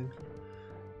miss anything.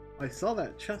 I saw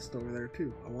that chest over there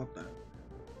too. I want that.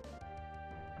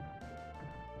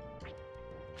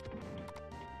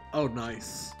 Oh,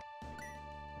 nice.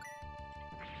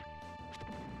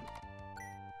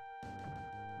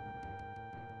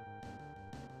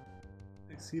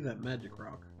 I see that magic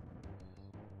rock.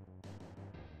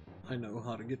 I know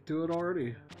how to get to it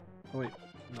already. Oh wait,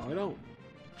 no I don't.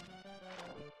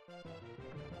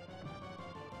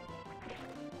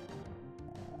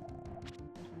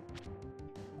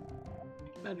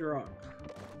 Magic rock.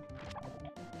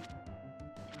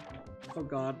 Oh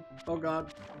god, oh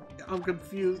god. I'm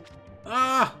confused.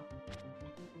 Ah!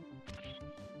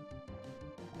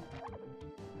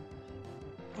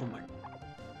 Oh my.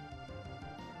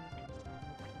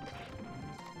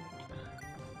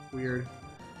 Weird.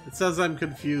 It says I'm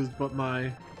confused, but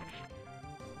my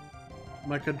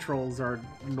controls are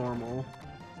normal.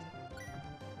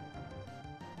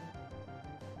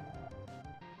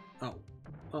 Oh.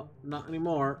 Oh, not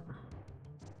anymore.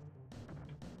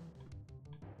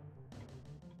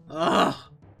 Ugh!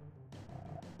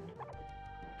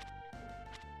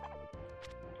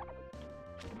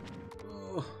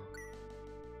 Oh.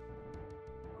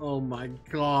 Oh my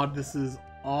god, this is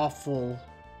awful.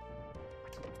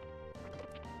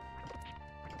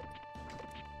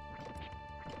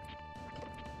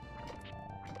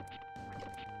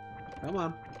 Come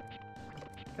on.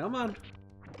 Come on.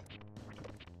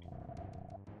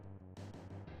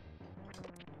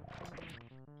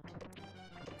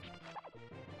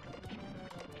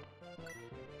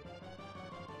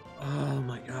 Oh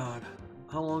my god.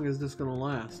 How long is this gonna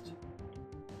last?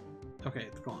 Okay,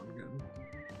 it's gone. Good.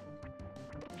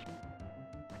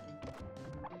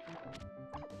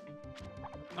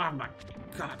 Oh my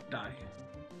god, die.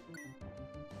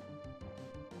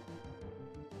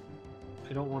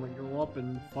 I don't want to go up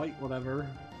and fight whatever.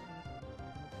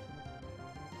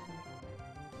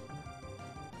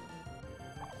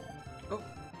 Oh.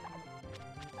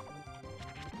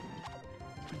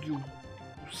 You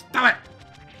stop it!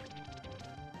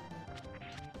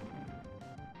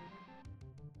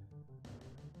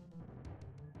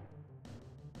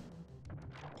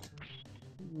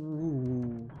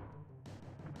 Ooh.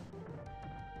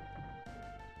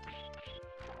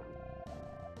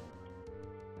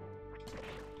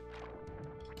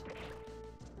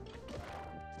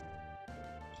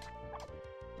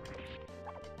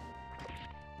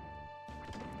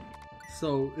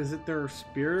 So, is it their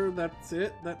spear that's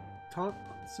it that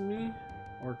taunts me?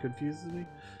 Or confuses me?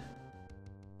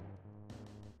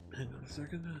 Hang on a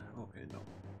second. Okay, no.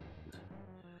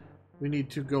 We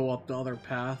need to go up the other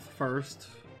path first.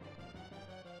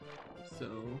 So,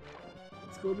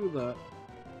 let's go do that.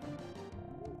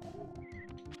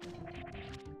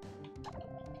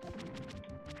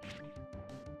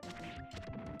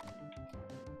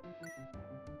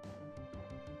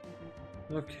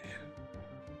 Okay.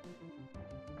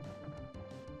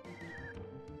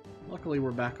 Luckily,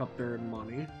 we're back up there in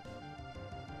money.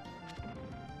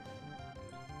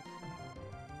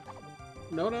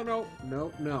 No, no, no.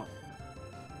 No, no.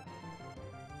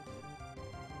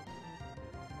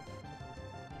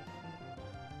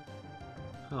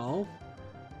 Oh?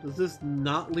 Does this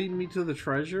not lead me to the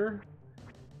treasure?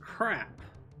 Crap.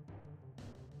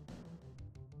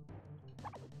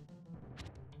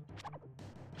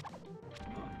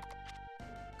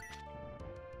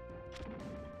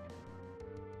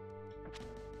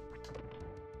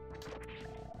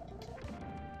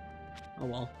 Oh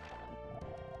well.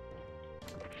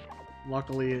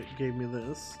 Luckily it gave me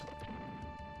this.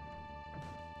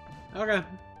 Okay.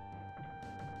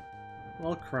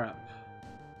 Well, crap.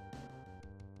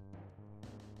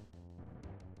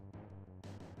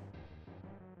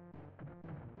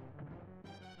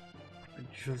 I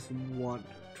just want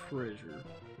treasure.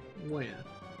 Where?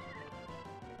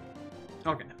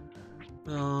 Okay.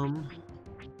 No.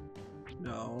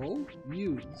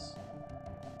 Use.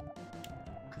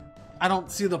 I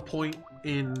don't see the point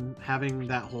in having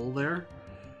that hole there.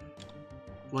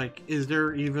 Like, is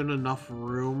there even enough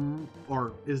room,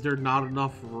 or is there not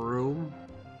enough room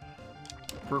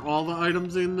for all the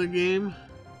items in the game?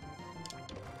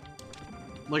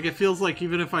 Like, it feels like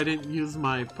even if I didn't use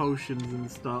my potions and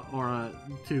stuff, or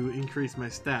to increase my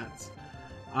stats,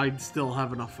 I'd still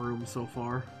have enough room so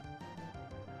far.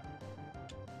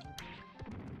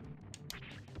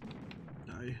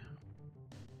 Die.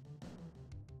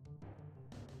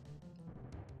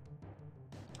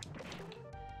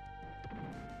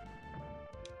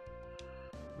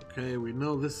 Okay, we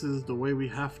know this is the way we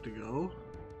have to go.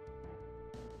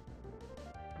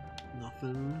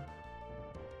 Nothing.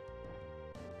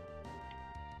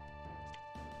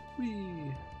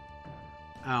 Whee!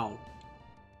 Ow.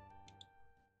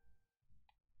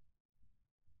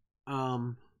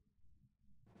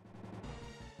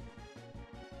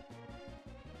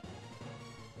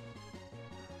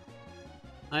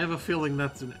 I have a feeling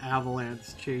that's an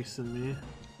avalanche chasing me.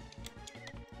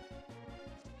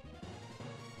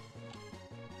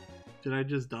 Did I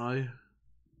just die?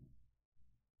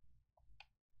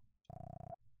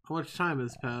 How much time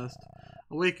has passed?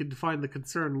 Awakened to find the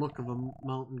concerned look of a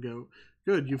mountain goat.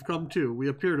 Good, you've come too. We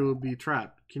appear to be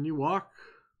trapped. Can you walk?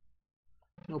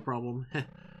 No problem.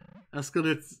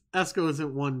 Esco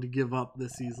isn't one to give up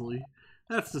this easily.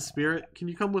 That's the spirit. Can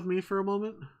you come with me for a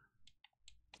moment?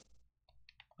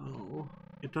 Oh,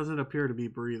 it doesn't appear to be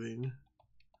breathing.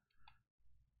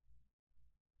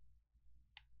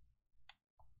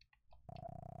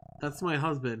 That's my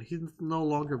husband. He's no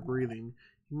longer breathing.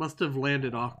 He must have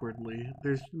landed awkwardly.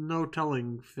 There's no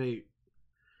telling fate.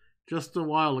 Just a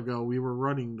while ago, we were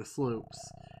running the slopes.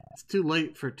 It's too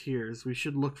late for tears. We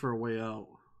should look for a way out.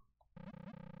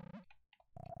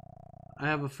 I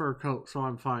have a fur coat, so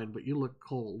I'm fine, but you look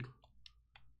cold.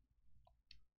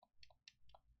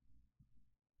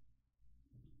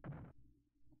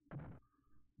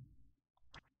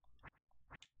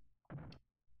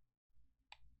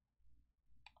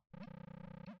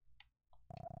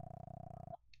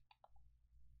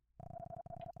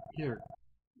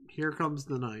 Here comes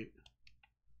the night.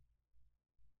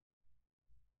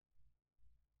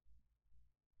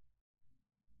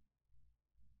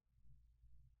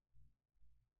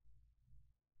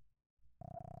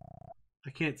 I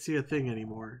can't see a thing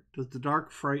anymore. Does the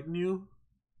dark frighten you?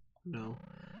 No.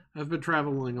 I've been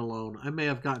traveling alone. I may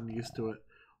have gotten used to it.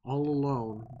 All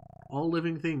alone. All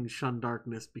living things shun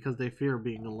darkness because they fear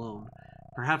being alone.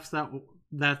 Perhaps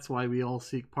that's why we all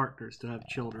seek partners to have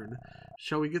children.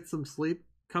 Shall we get some sleep?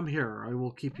 Come here, I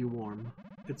will keep you warm.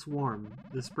 It's warm.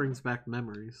 This brings back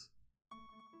memories.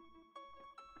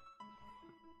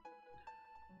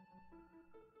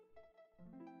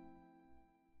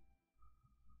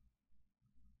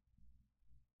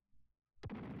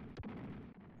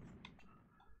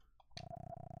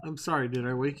 I'm sorry, did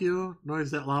I wake you?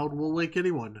 Noise that loud will wake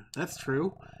anyone. That's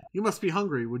true. You must be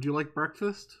hungry. Would you like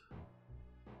breakfast?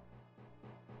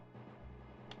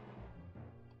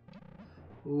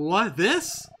 What?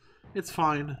 This? It's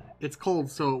fine. It's cold,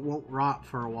 so it won't rot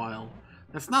for a while.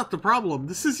 That's not the problem.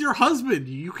 This is your husband.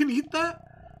 You can eat that?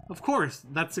 Of course.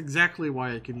 That's exactly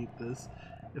why I can eat this.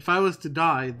 If I was to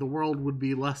die, the world would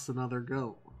be less another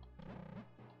goat.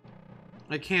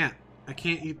 I can't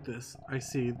eat this. I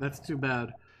see. That's too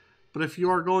bad. But if you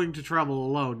are going to travel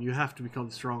alone, you have to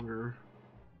become stronger.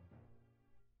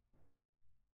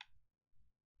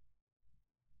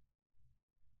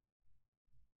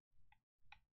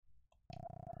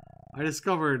 I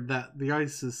discovered that the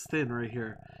ice is thin right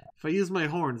here. If I use my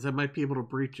horns, I might be able to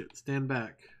breach it. Stand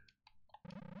back.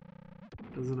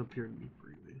 Doesn't appear to be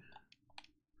breathing.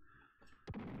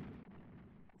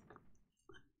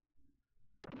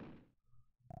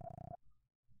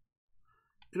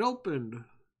 It opened.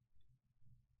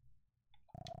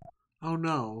 Oh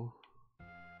no.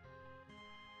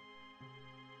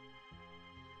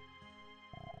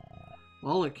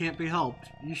 Well, it can't be helped.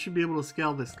 You should be able to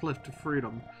scale this cliff to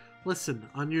freedom. Listen,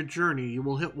 on your journey, you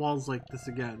will hit walls like this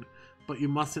again, but you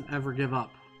mustn't ever give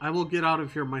up. I will get out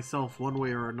of here myself one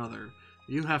way or another.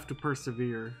 You have to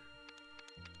persevere.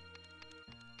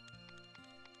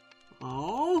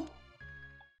 Oh?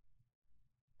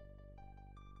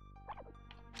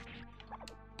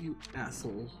 You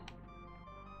asshole.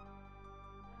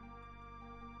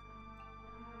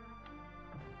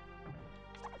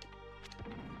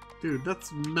 Dude,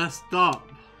 that's messed up.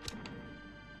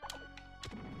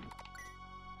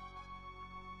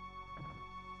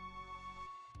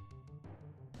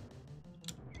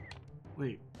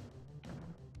 Wait.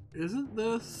 Isn't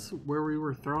this where we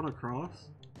were thrown across?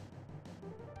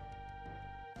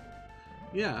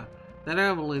 Yeah, that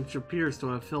avalanche appears to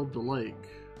have filled the lake.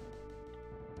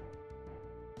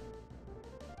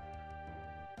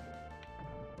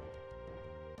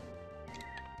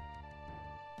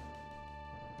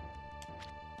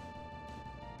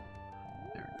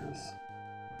 There it is.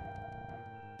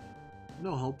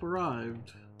 No help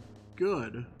arrived.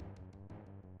 Good.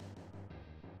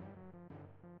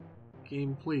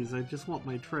 Game, please, I just want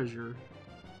my treasure.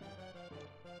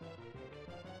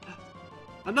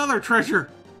 Another treasure!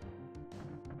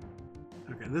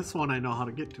 Okay, this one I know how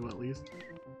to get to at least.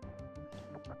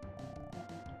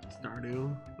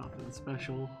 Stardew, nothing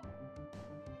special.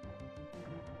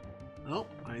 Oh,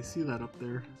 I see that up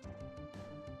there.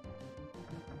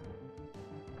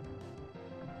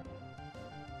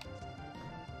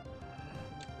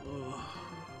 Ugh.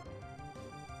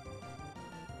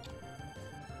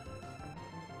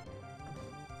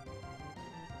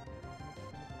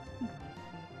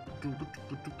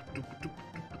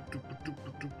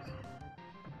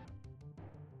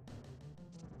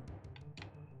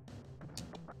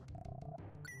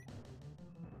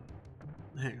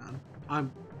 Hang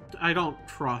on. I don't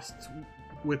trust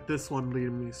with this one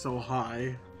leading me so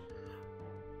high.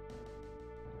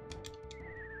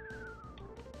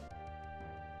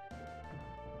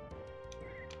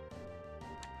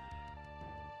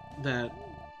 That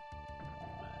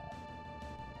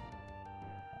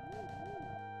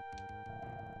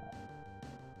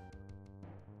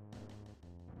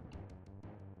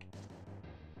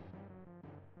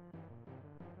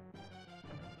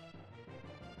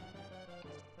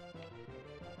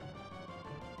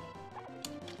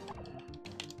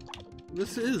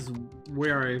this is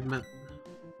where I met.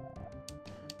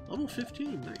 Level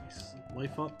 15, nice.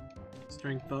 Life up,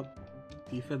 strength up,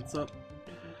 defense up,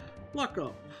 luck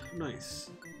up, nice.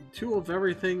 2 of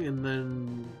everything and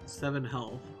then 7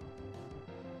 health.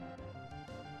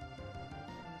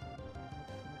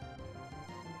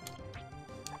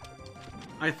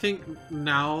 I think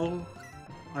now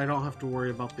I don't have to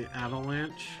worry about the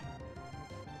avalanche.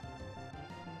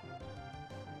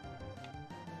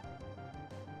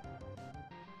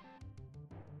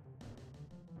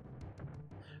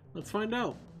 Let's find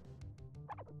out.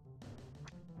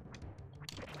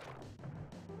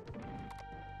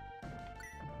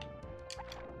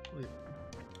 Wait.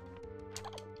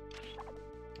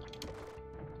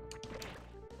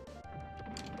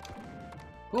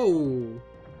 Oh!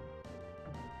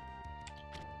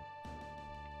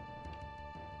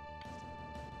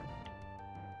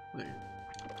 Wait.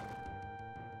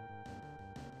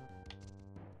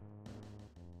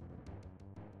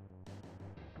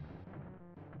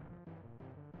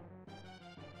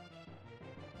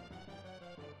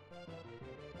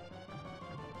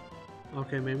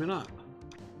 Okay, maybe not.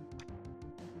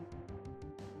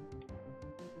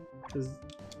 Okay.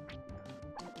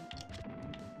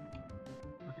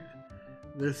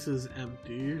 This is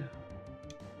empty.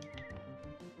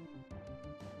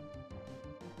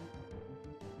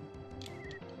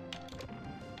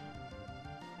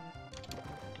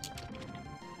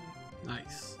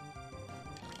 Nice.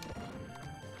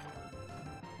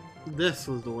 This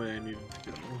was the way I needed to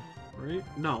go, right?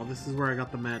 No, this is where I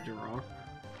got the magic rock.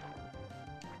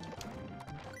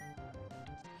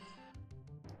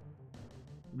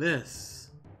 This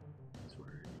is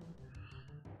where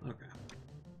okay.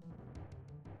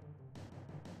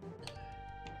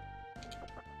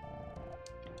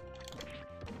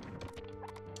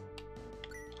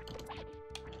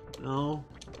 No.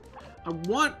 I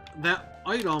want that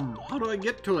item. How do I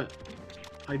get to it?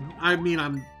 I mean,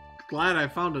 I'm glad I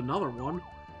found another one.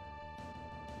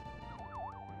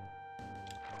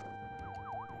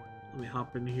 Let me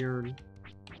hop in here and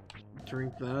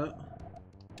drink that.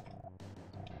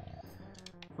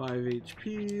 5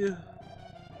 HP.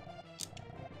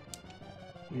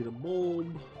 Eat a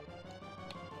bulb.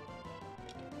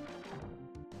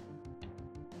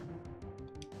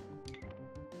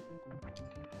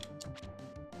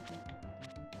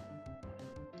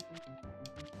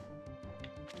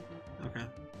 Okay.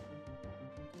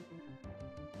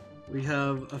 We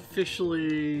have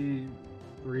officially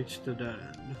reached a dead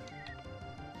end.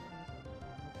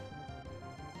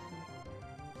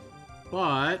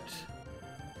 But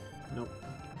nope.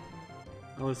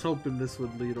 I was hoping this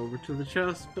would lead over to the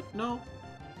chest, but no.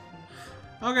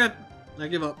 Okay, I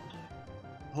give up.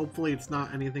 Hopefully it's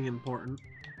not anything important.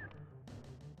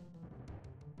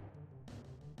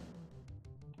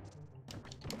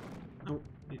 Oh.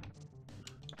 You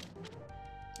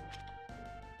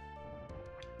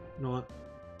know what?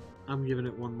 I'm giving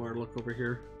it one more look over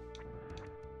here.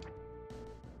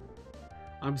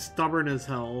 I'm stubborn as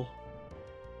hell.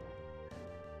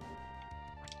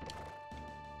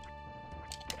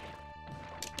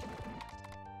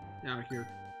 Out here.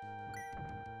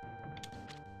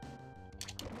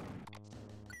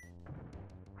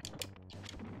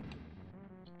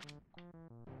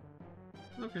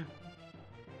 Okay.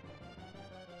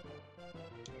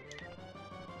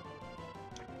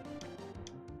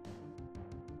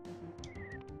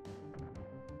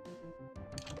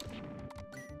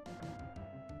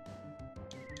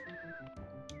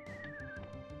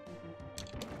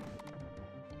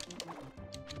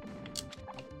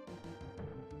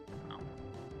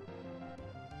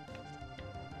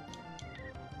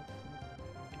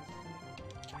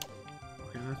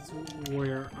 That's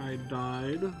where I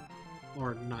died.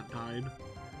 Or not died.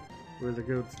 Where the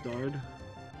goats died.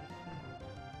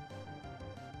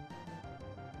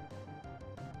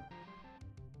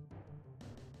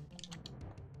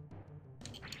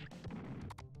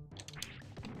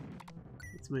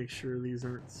 Let's make sure these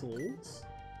aren't souls.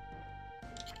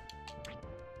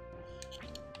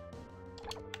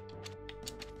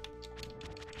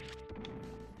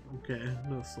 Okay,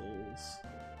 no souls.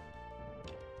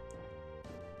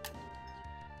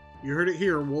 You heard it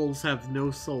here, wolves have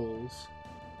no souls.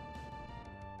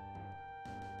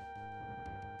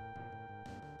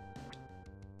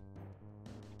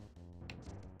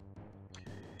 Okay.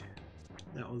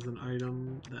 That was an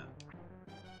item that...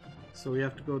 So we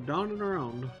have to go down and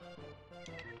around.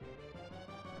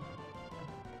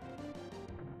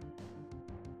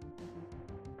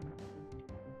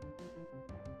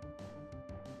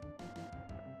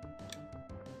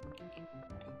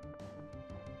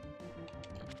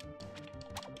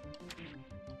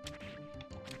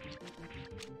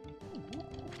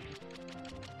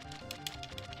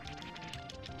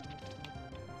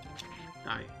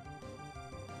 Die.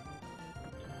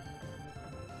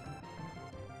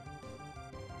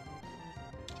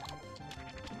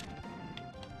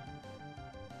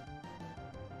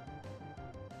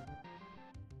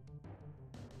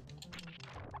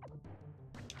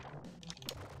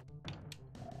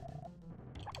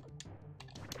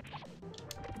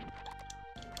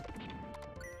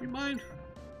 You mind?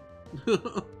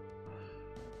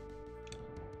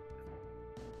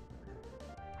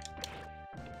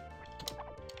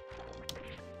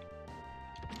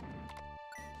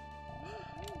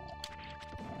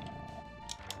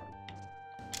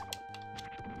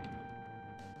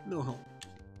 No help.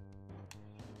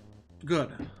 Good.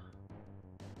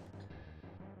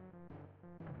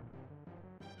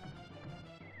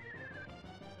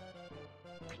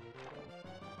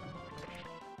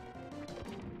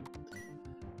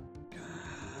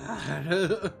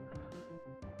 God.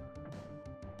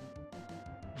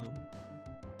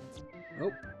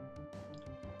 Oh.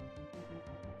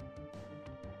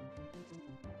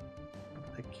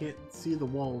 I can't see the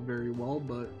wall very well,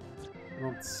 but I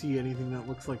don't see anything that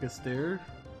looks like a stair.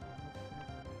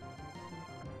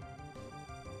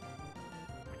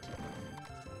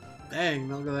 Dang,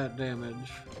 look at that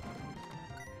damage.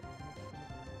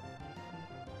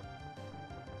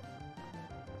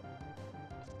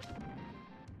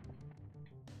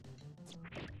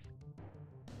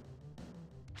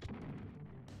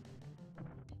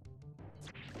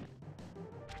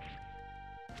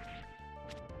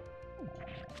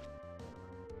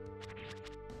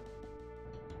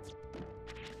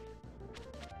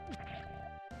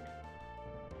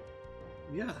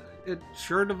 Yeah, it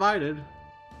sure divided.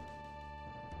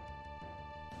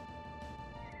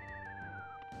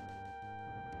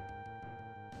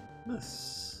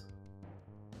 This.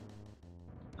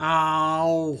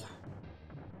 Ow!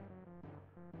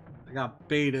 I got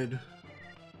baited.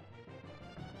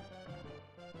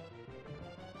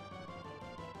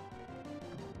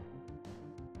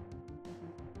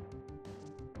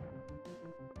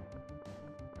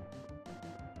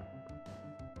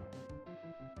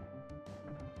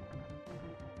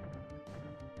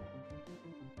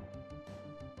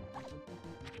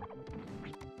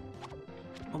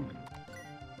 Oh,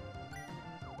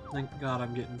 thank God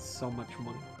I'm getting so much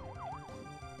money.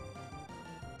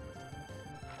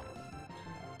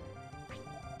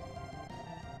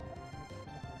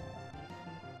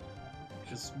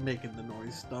 Just making the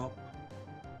noise stop.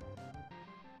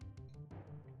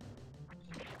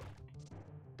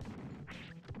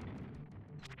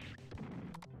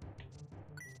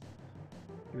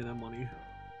 Give me that money.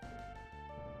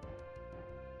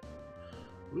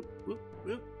 Whoop, whoop,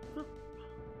 whoop, whoop.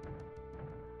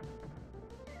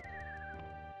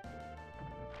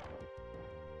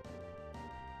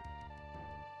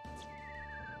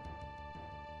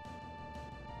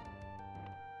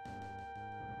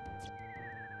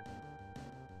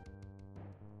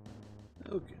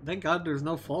 Okay, thank God there's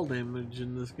no fall damage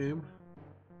in this game.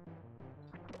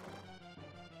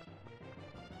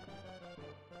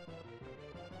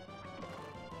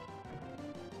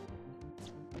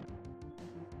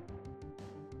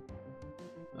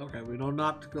 Okay, we know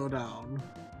not to go down.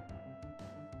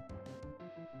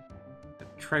 The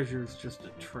treasure's just a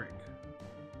trick.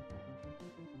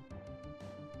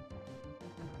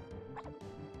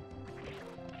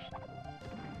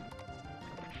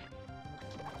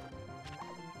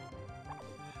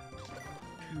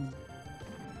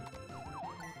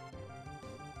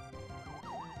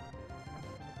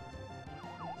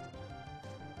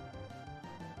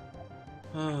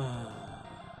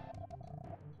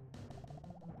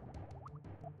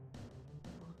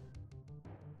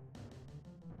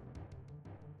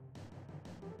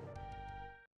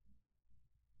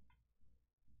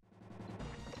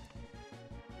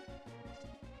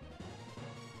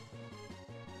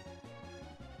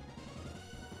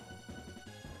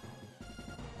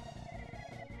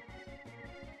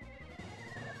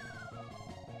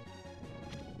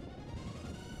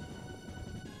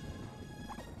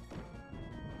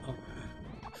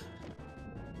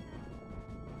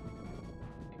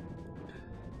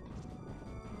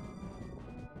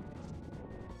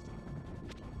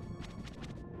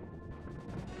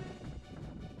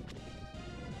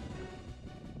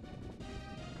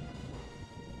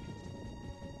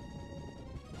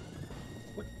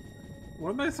 What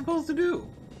am I supposed to do?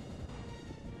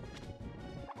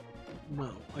 No,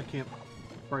 I can't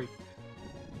break.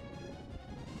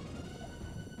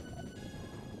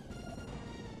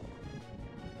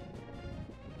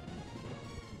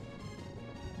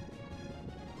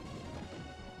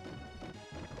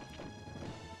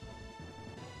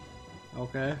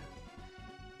 Okay.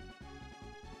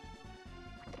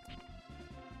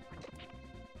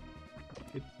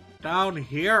 Get down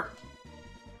here.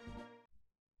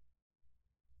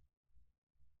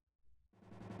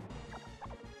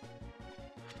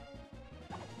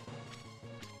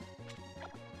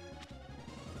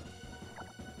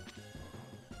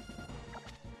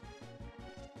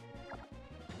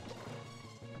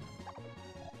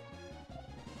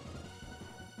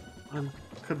 I'm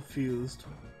confused.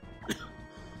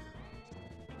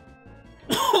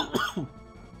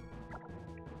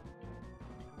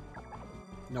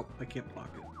 Nope, I can't block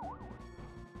it.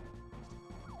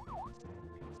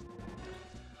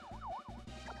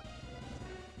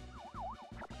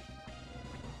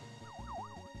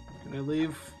 Can I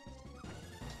leave?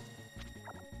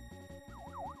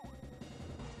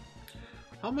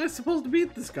 How am I supposed to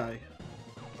beat this guy?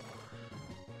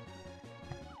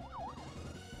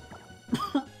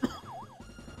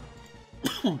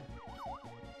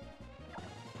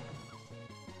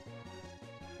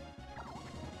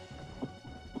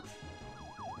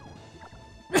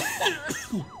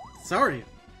 Sorry.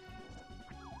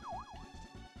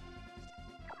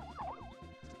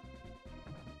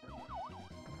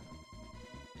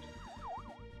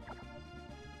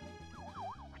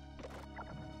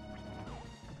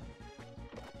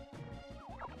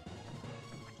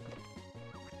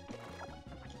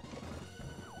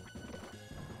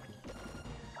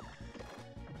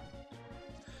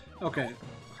 Okay.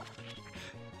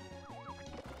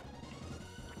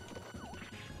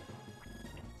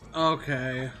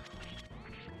 Okay.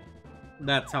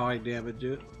 That's how I damage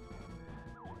it.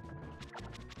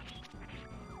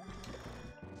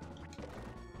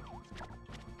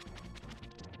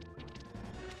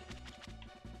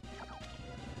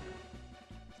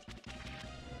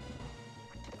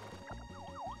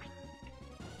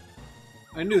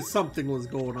 I knew something was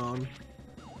going on.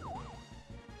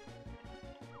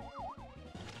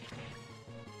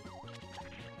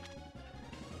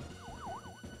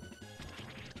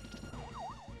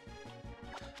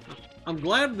 I'm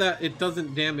glad that it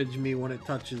doesn't damage me when it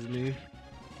touches me.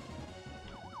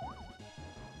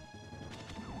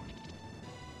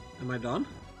 Am I done?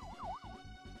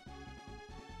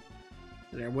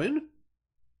 Did I win?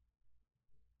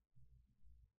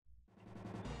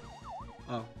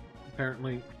 Oh,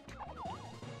 apparently.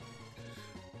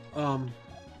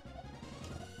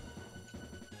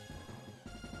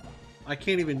 I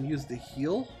can't even use the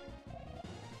heal?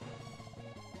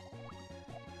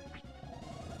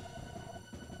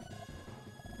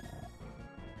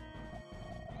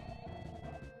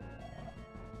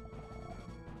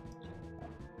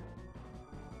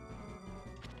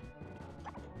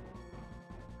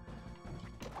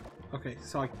 Okay,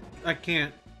 so I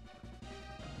can't.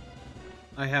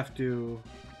 I have to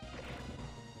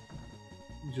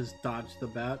just dodge the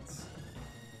bats.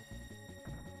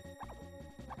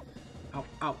 Ow,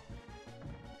 ow.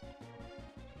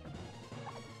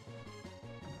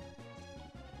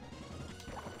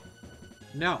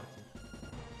 No.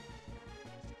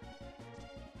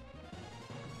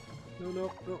 No,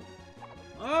 no, no.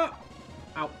 Ah!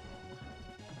 Ow.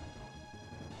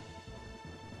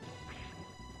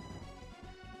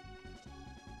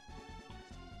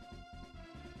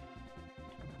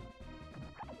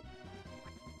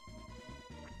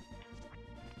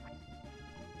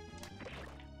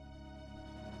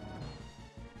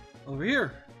 Over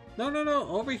here. No, no, no.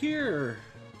 Over here.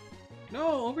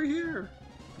 No, over here.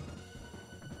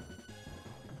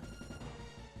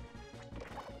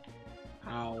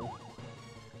 Ow.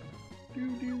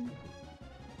 Doo-doo.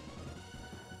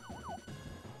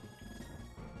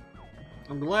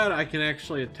 I'm glad I can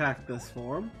actually attack this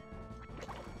form.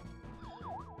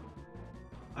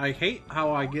 I hate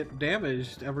how I get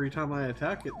damaged every time I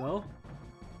attack it, though.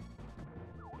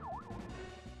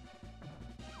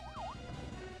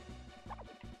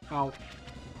 Ow.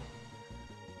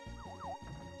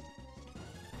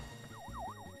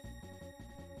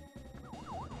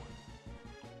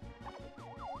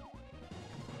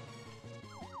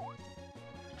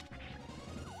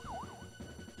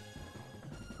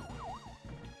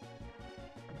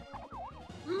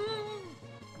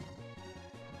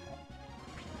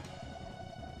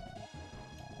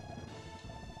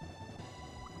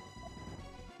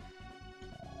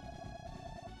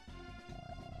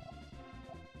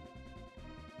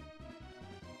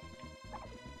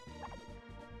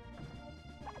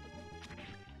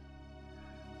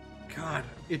 God,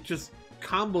 it just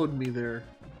comboed me there.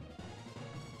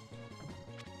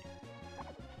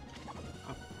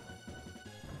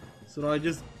 So do I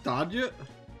just dodge it?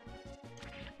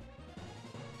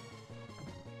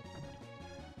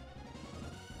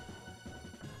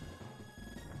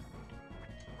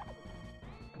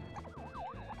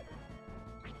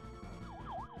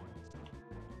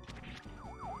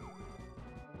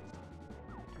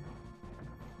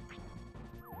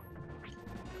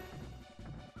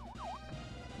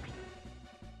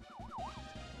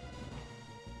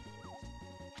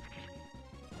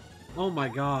 Oh my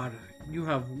god, you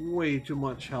have way too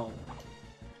much health.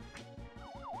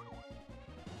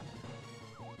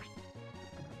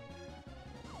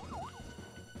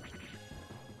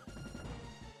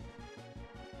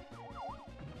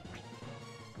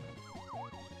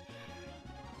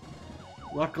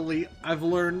 Luckily, I've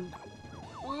learned...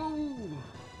 Ooh.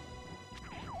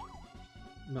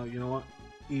 No, you know what?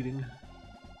 Eating.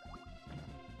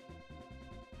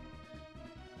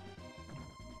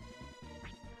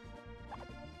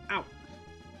 Ow!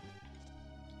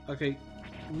 Okay,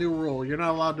 new rule. You're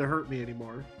not allowed to hurt me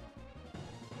anymore.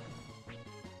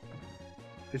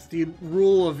 It's the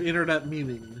rule of internet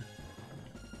memeing.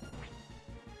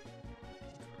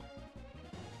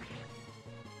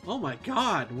 Oh my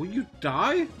god, will you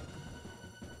die?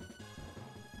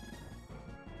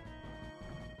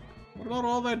 What about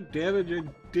all that damage I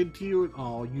did to you?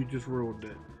 Oh, you just ruined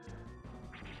it.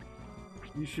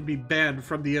 You should be banned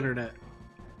from the internet.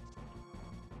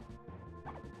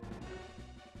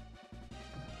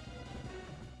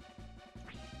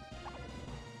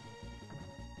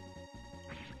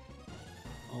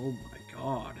 Oh my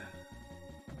god.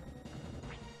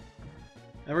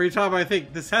 Every time I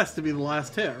think this has to be the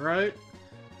last hit, right?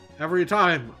 Every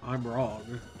time I'm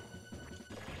wrong.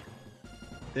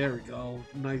 There we go.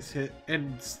 Nice hit.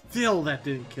 And still that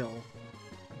didn't kill.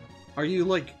 Are you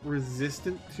like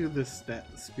resistant to the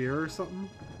spear or something?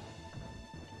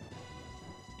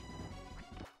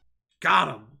 Got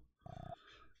him!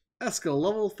 Esco,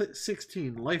 level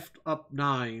 16, life up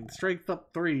 9, strength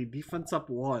up 3, defense up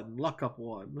 1, luck up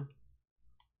 1.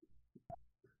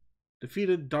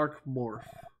 Defeated Dark Morph.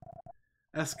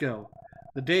 Esco,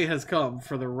 the day has come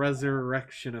for the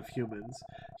resurrection of humans.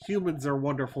 Humans are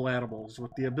wonderful animals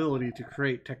with the ability to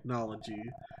create technology,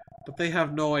 but they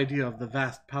have no idea of the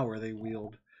vast power they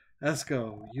wield.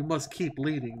 Esco, you must keep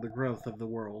leading the growth of the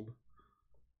world.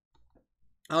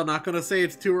 I'm not gonna say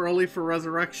it's too early for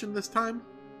resurrection this time.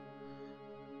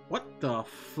 What the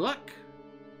fuck?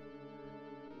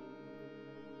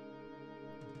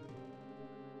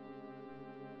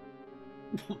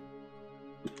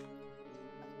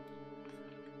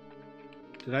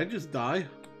 Did I just die?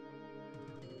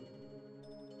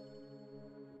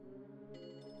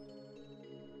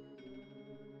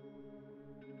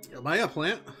 Am I a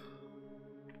plant?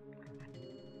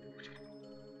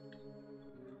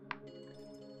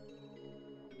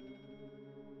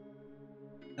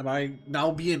 Am I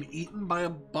now being eaten by a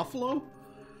buffalo?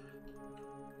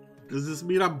 Does this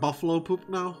mean I'm buffalo poop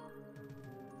now?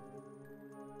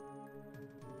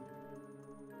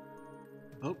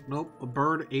 Oh, nope. A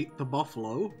bird ate the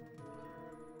buffalo.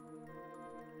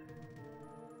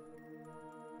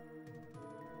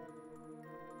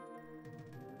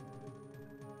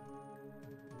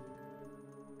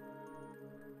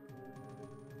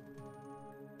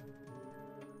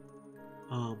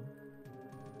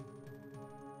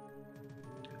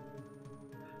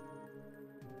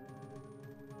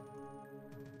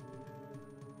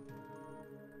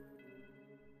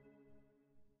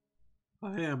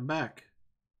 I am back.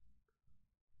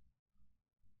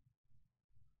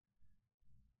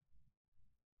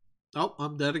 Oh,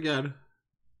 I'm dead again.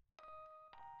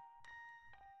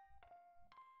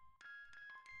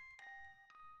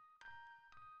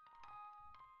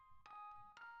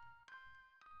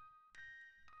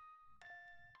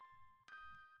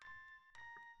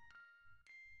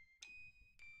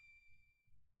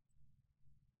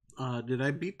 Did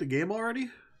I beat the game already?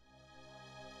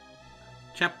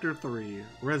 Chapter 3,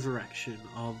 Resurrection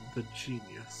of the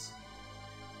Genius.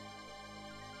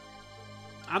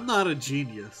 I'm not a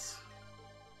genius.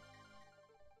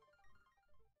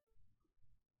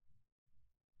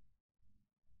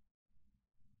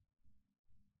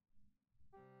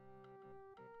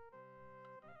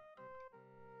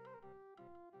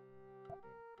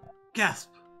 Gasp!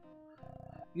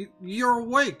 You're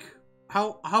awake.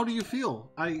 How do you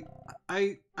feel? I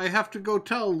have to go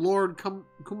tell Lord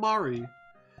Kumari.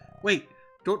 Wait,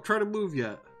 don't try to move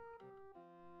yet.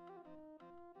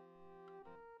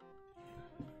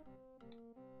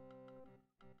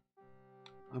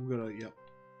 I'm gonna, yep.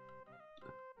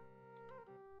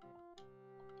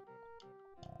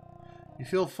 You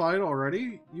feel fine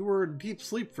already? You were in deep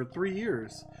sleep for 3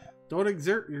 years. Don't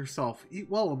exert yourself. Eat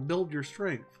well and build your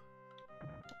strength.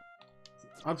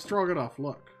 I'm strong enough,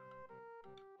 look.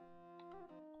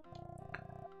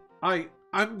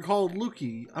 I'm called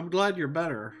Luki. I'm glad you're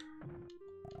better.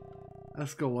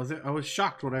 Esco, was it? I was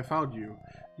shocked when I found you.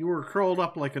 You were curled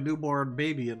up like a newborn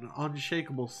baby in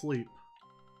unshakable sleep.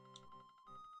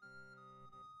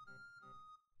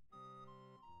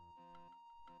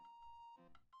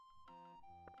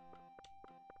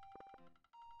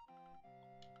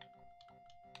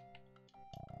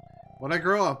 When I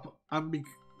grow up, I'm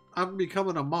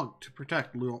becoming a monk to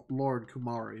protect Lord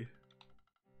Kumari.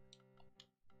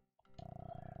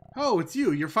 Oh, it's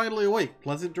you. You're finally awake.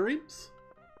 Pleasant dreams?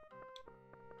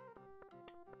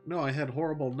 No, I had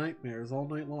horrible nightmares all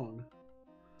night long.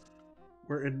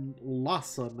 We're in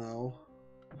Lhasa now.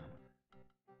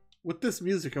 With this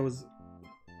music, I was...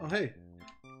 Oh, hey.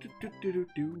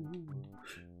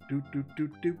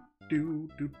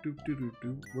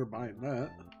 We're buying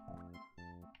that.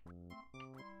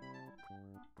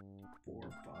 4,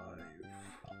 5.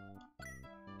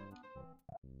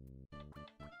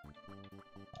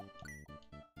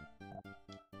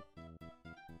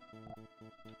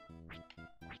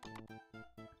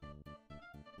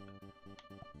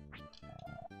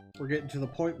 We're getting to the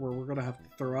point where we're gonna have to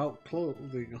throw out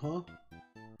clothing, huh?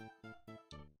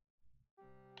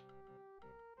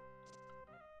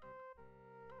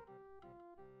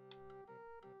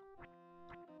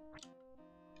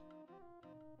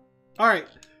 Alright,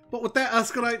 but with that,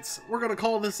 Escalites, we're gonna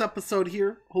call this episode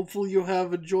here. Hopefully you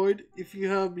have enjoyed. If you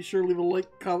have, be sure to leave a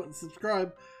like, comment, and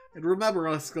subscribe. And remember,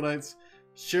 Escalites,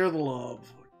 share the love.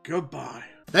 Goodbye.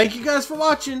 Thank you guys for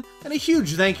watching, and a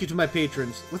huge thank you to my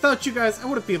patrons. Without you guys, I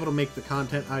wouldn't be able to make the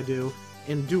content I do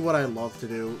and do what I love to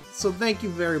do. So thank you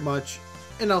very much,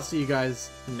 and I'll see you guys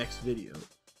in the next video.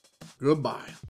 Goodbye.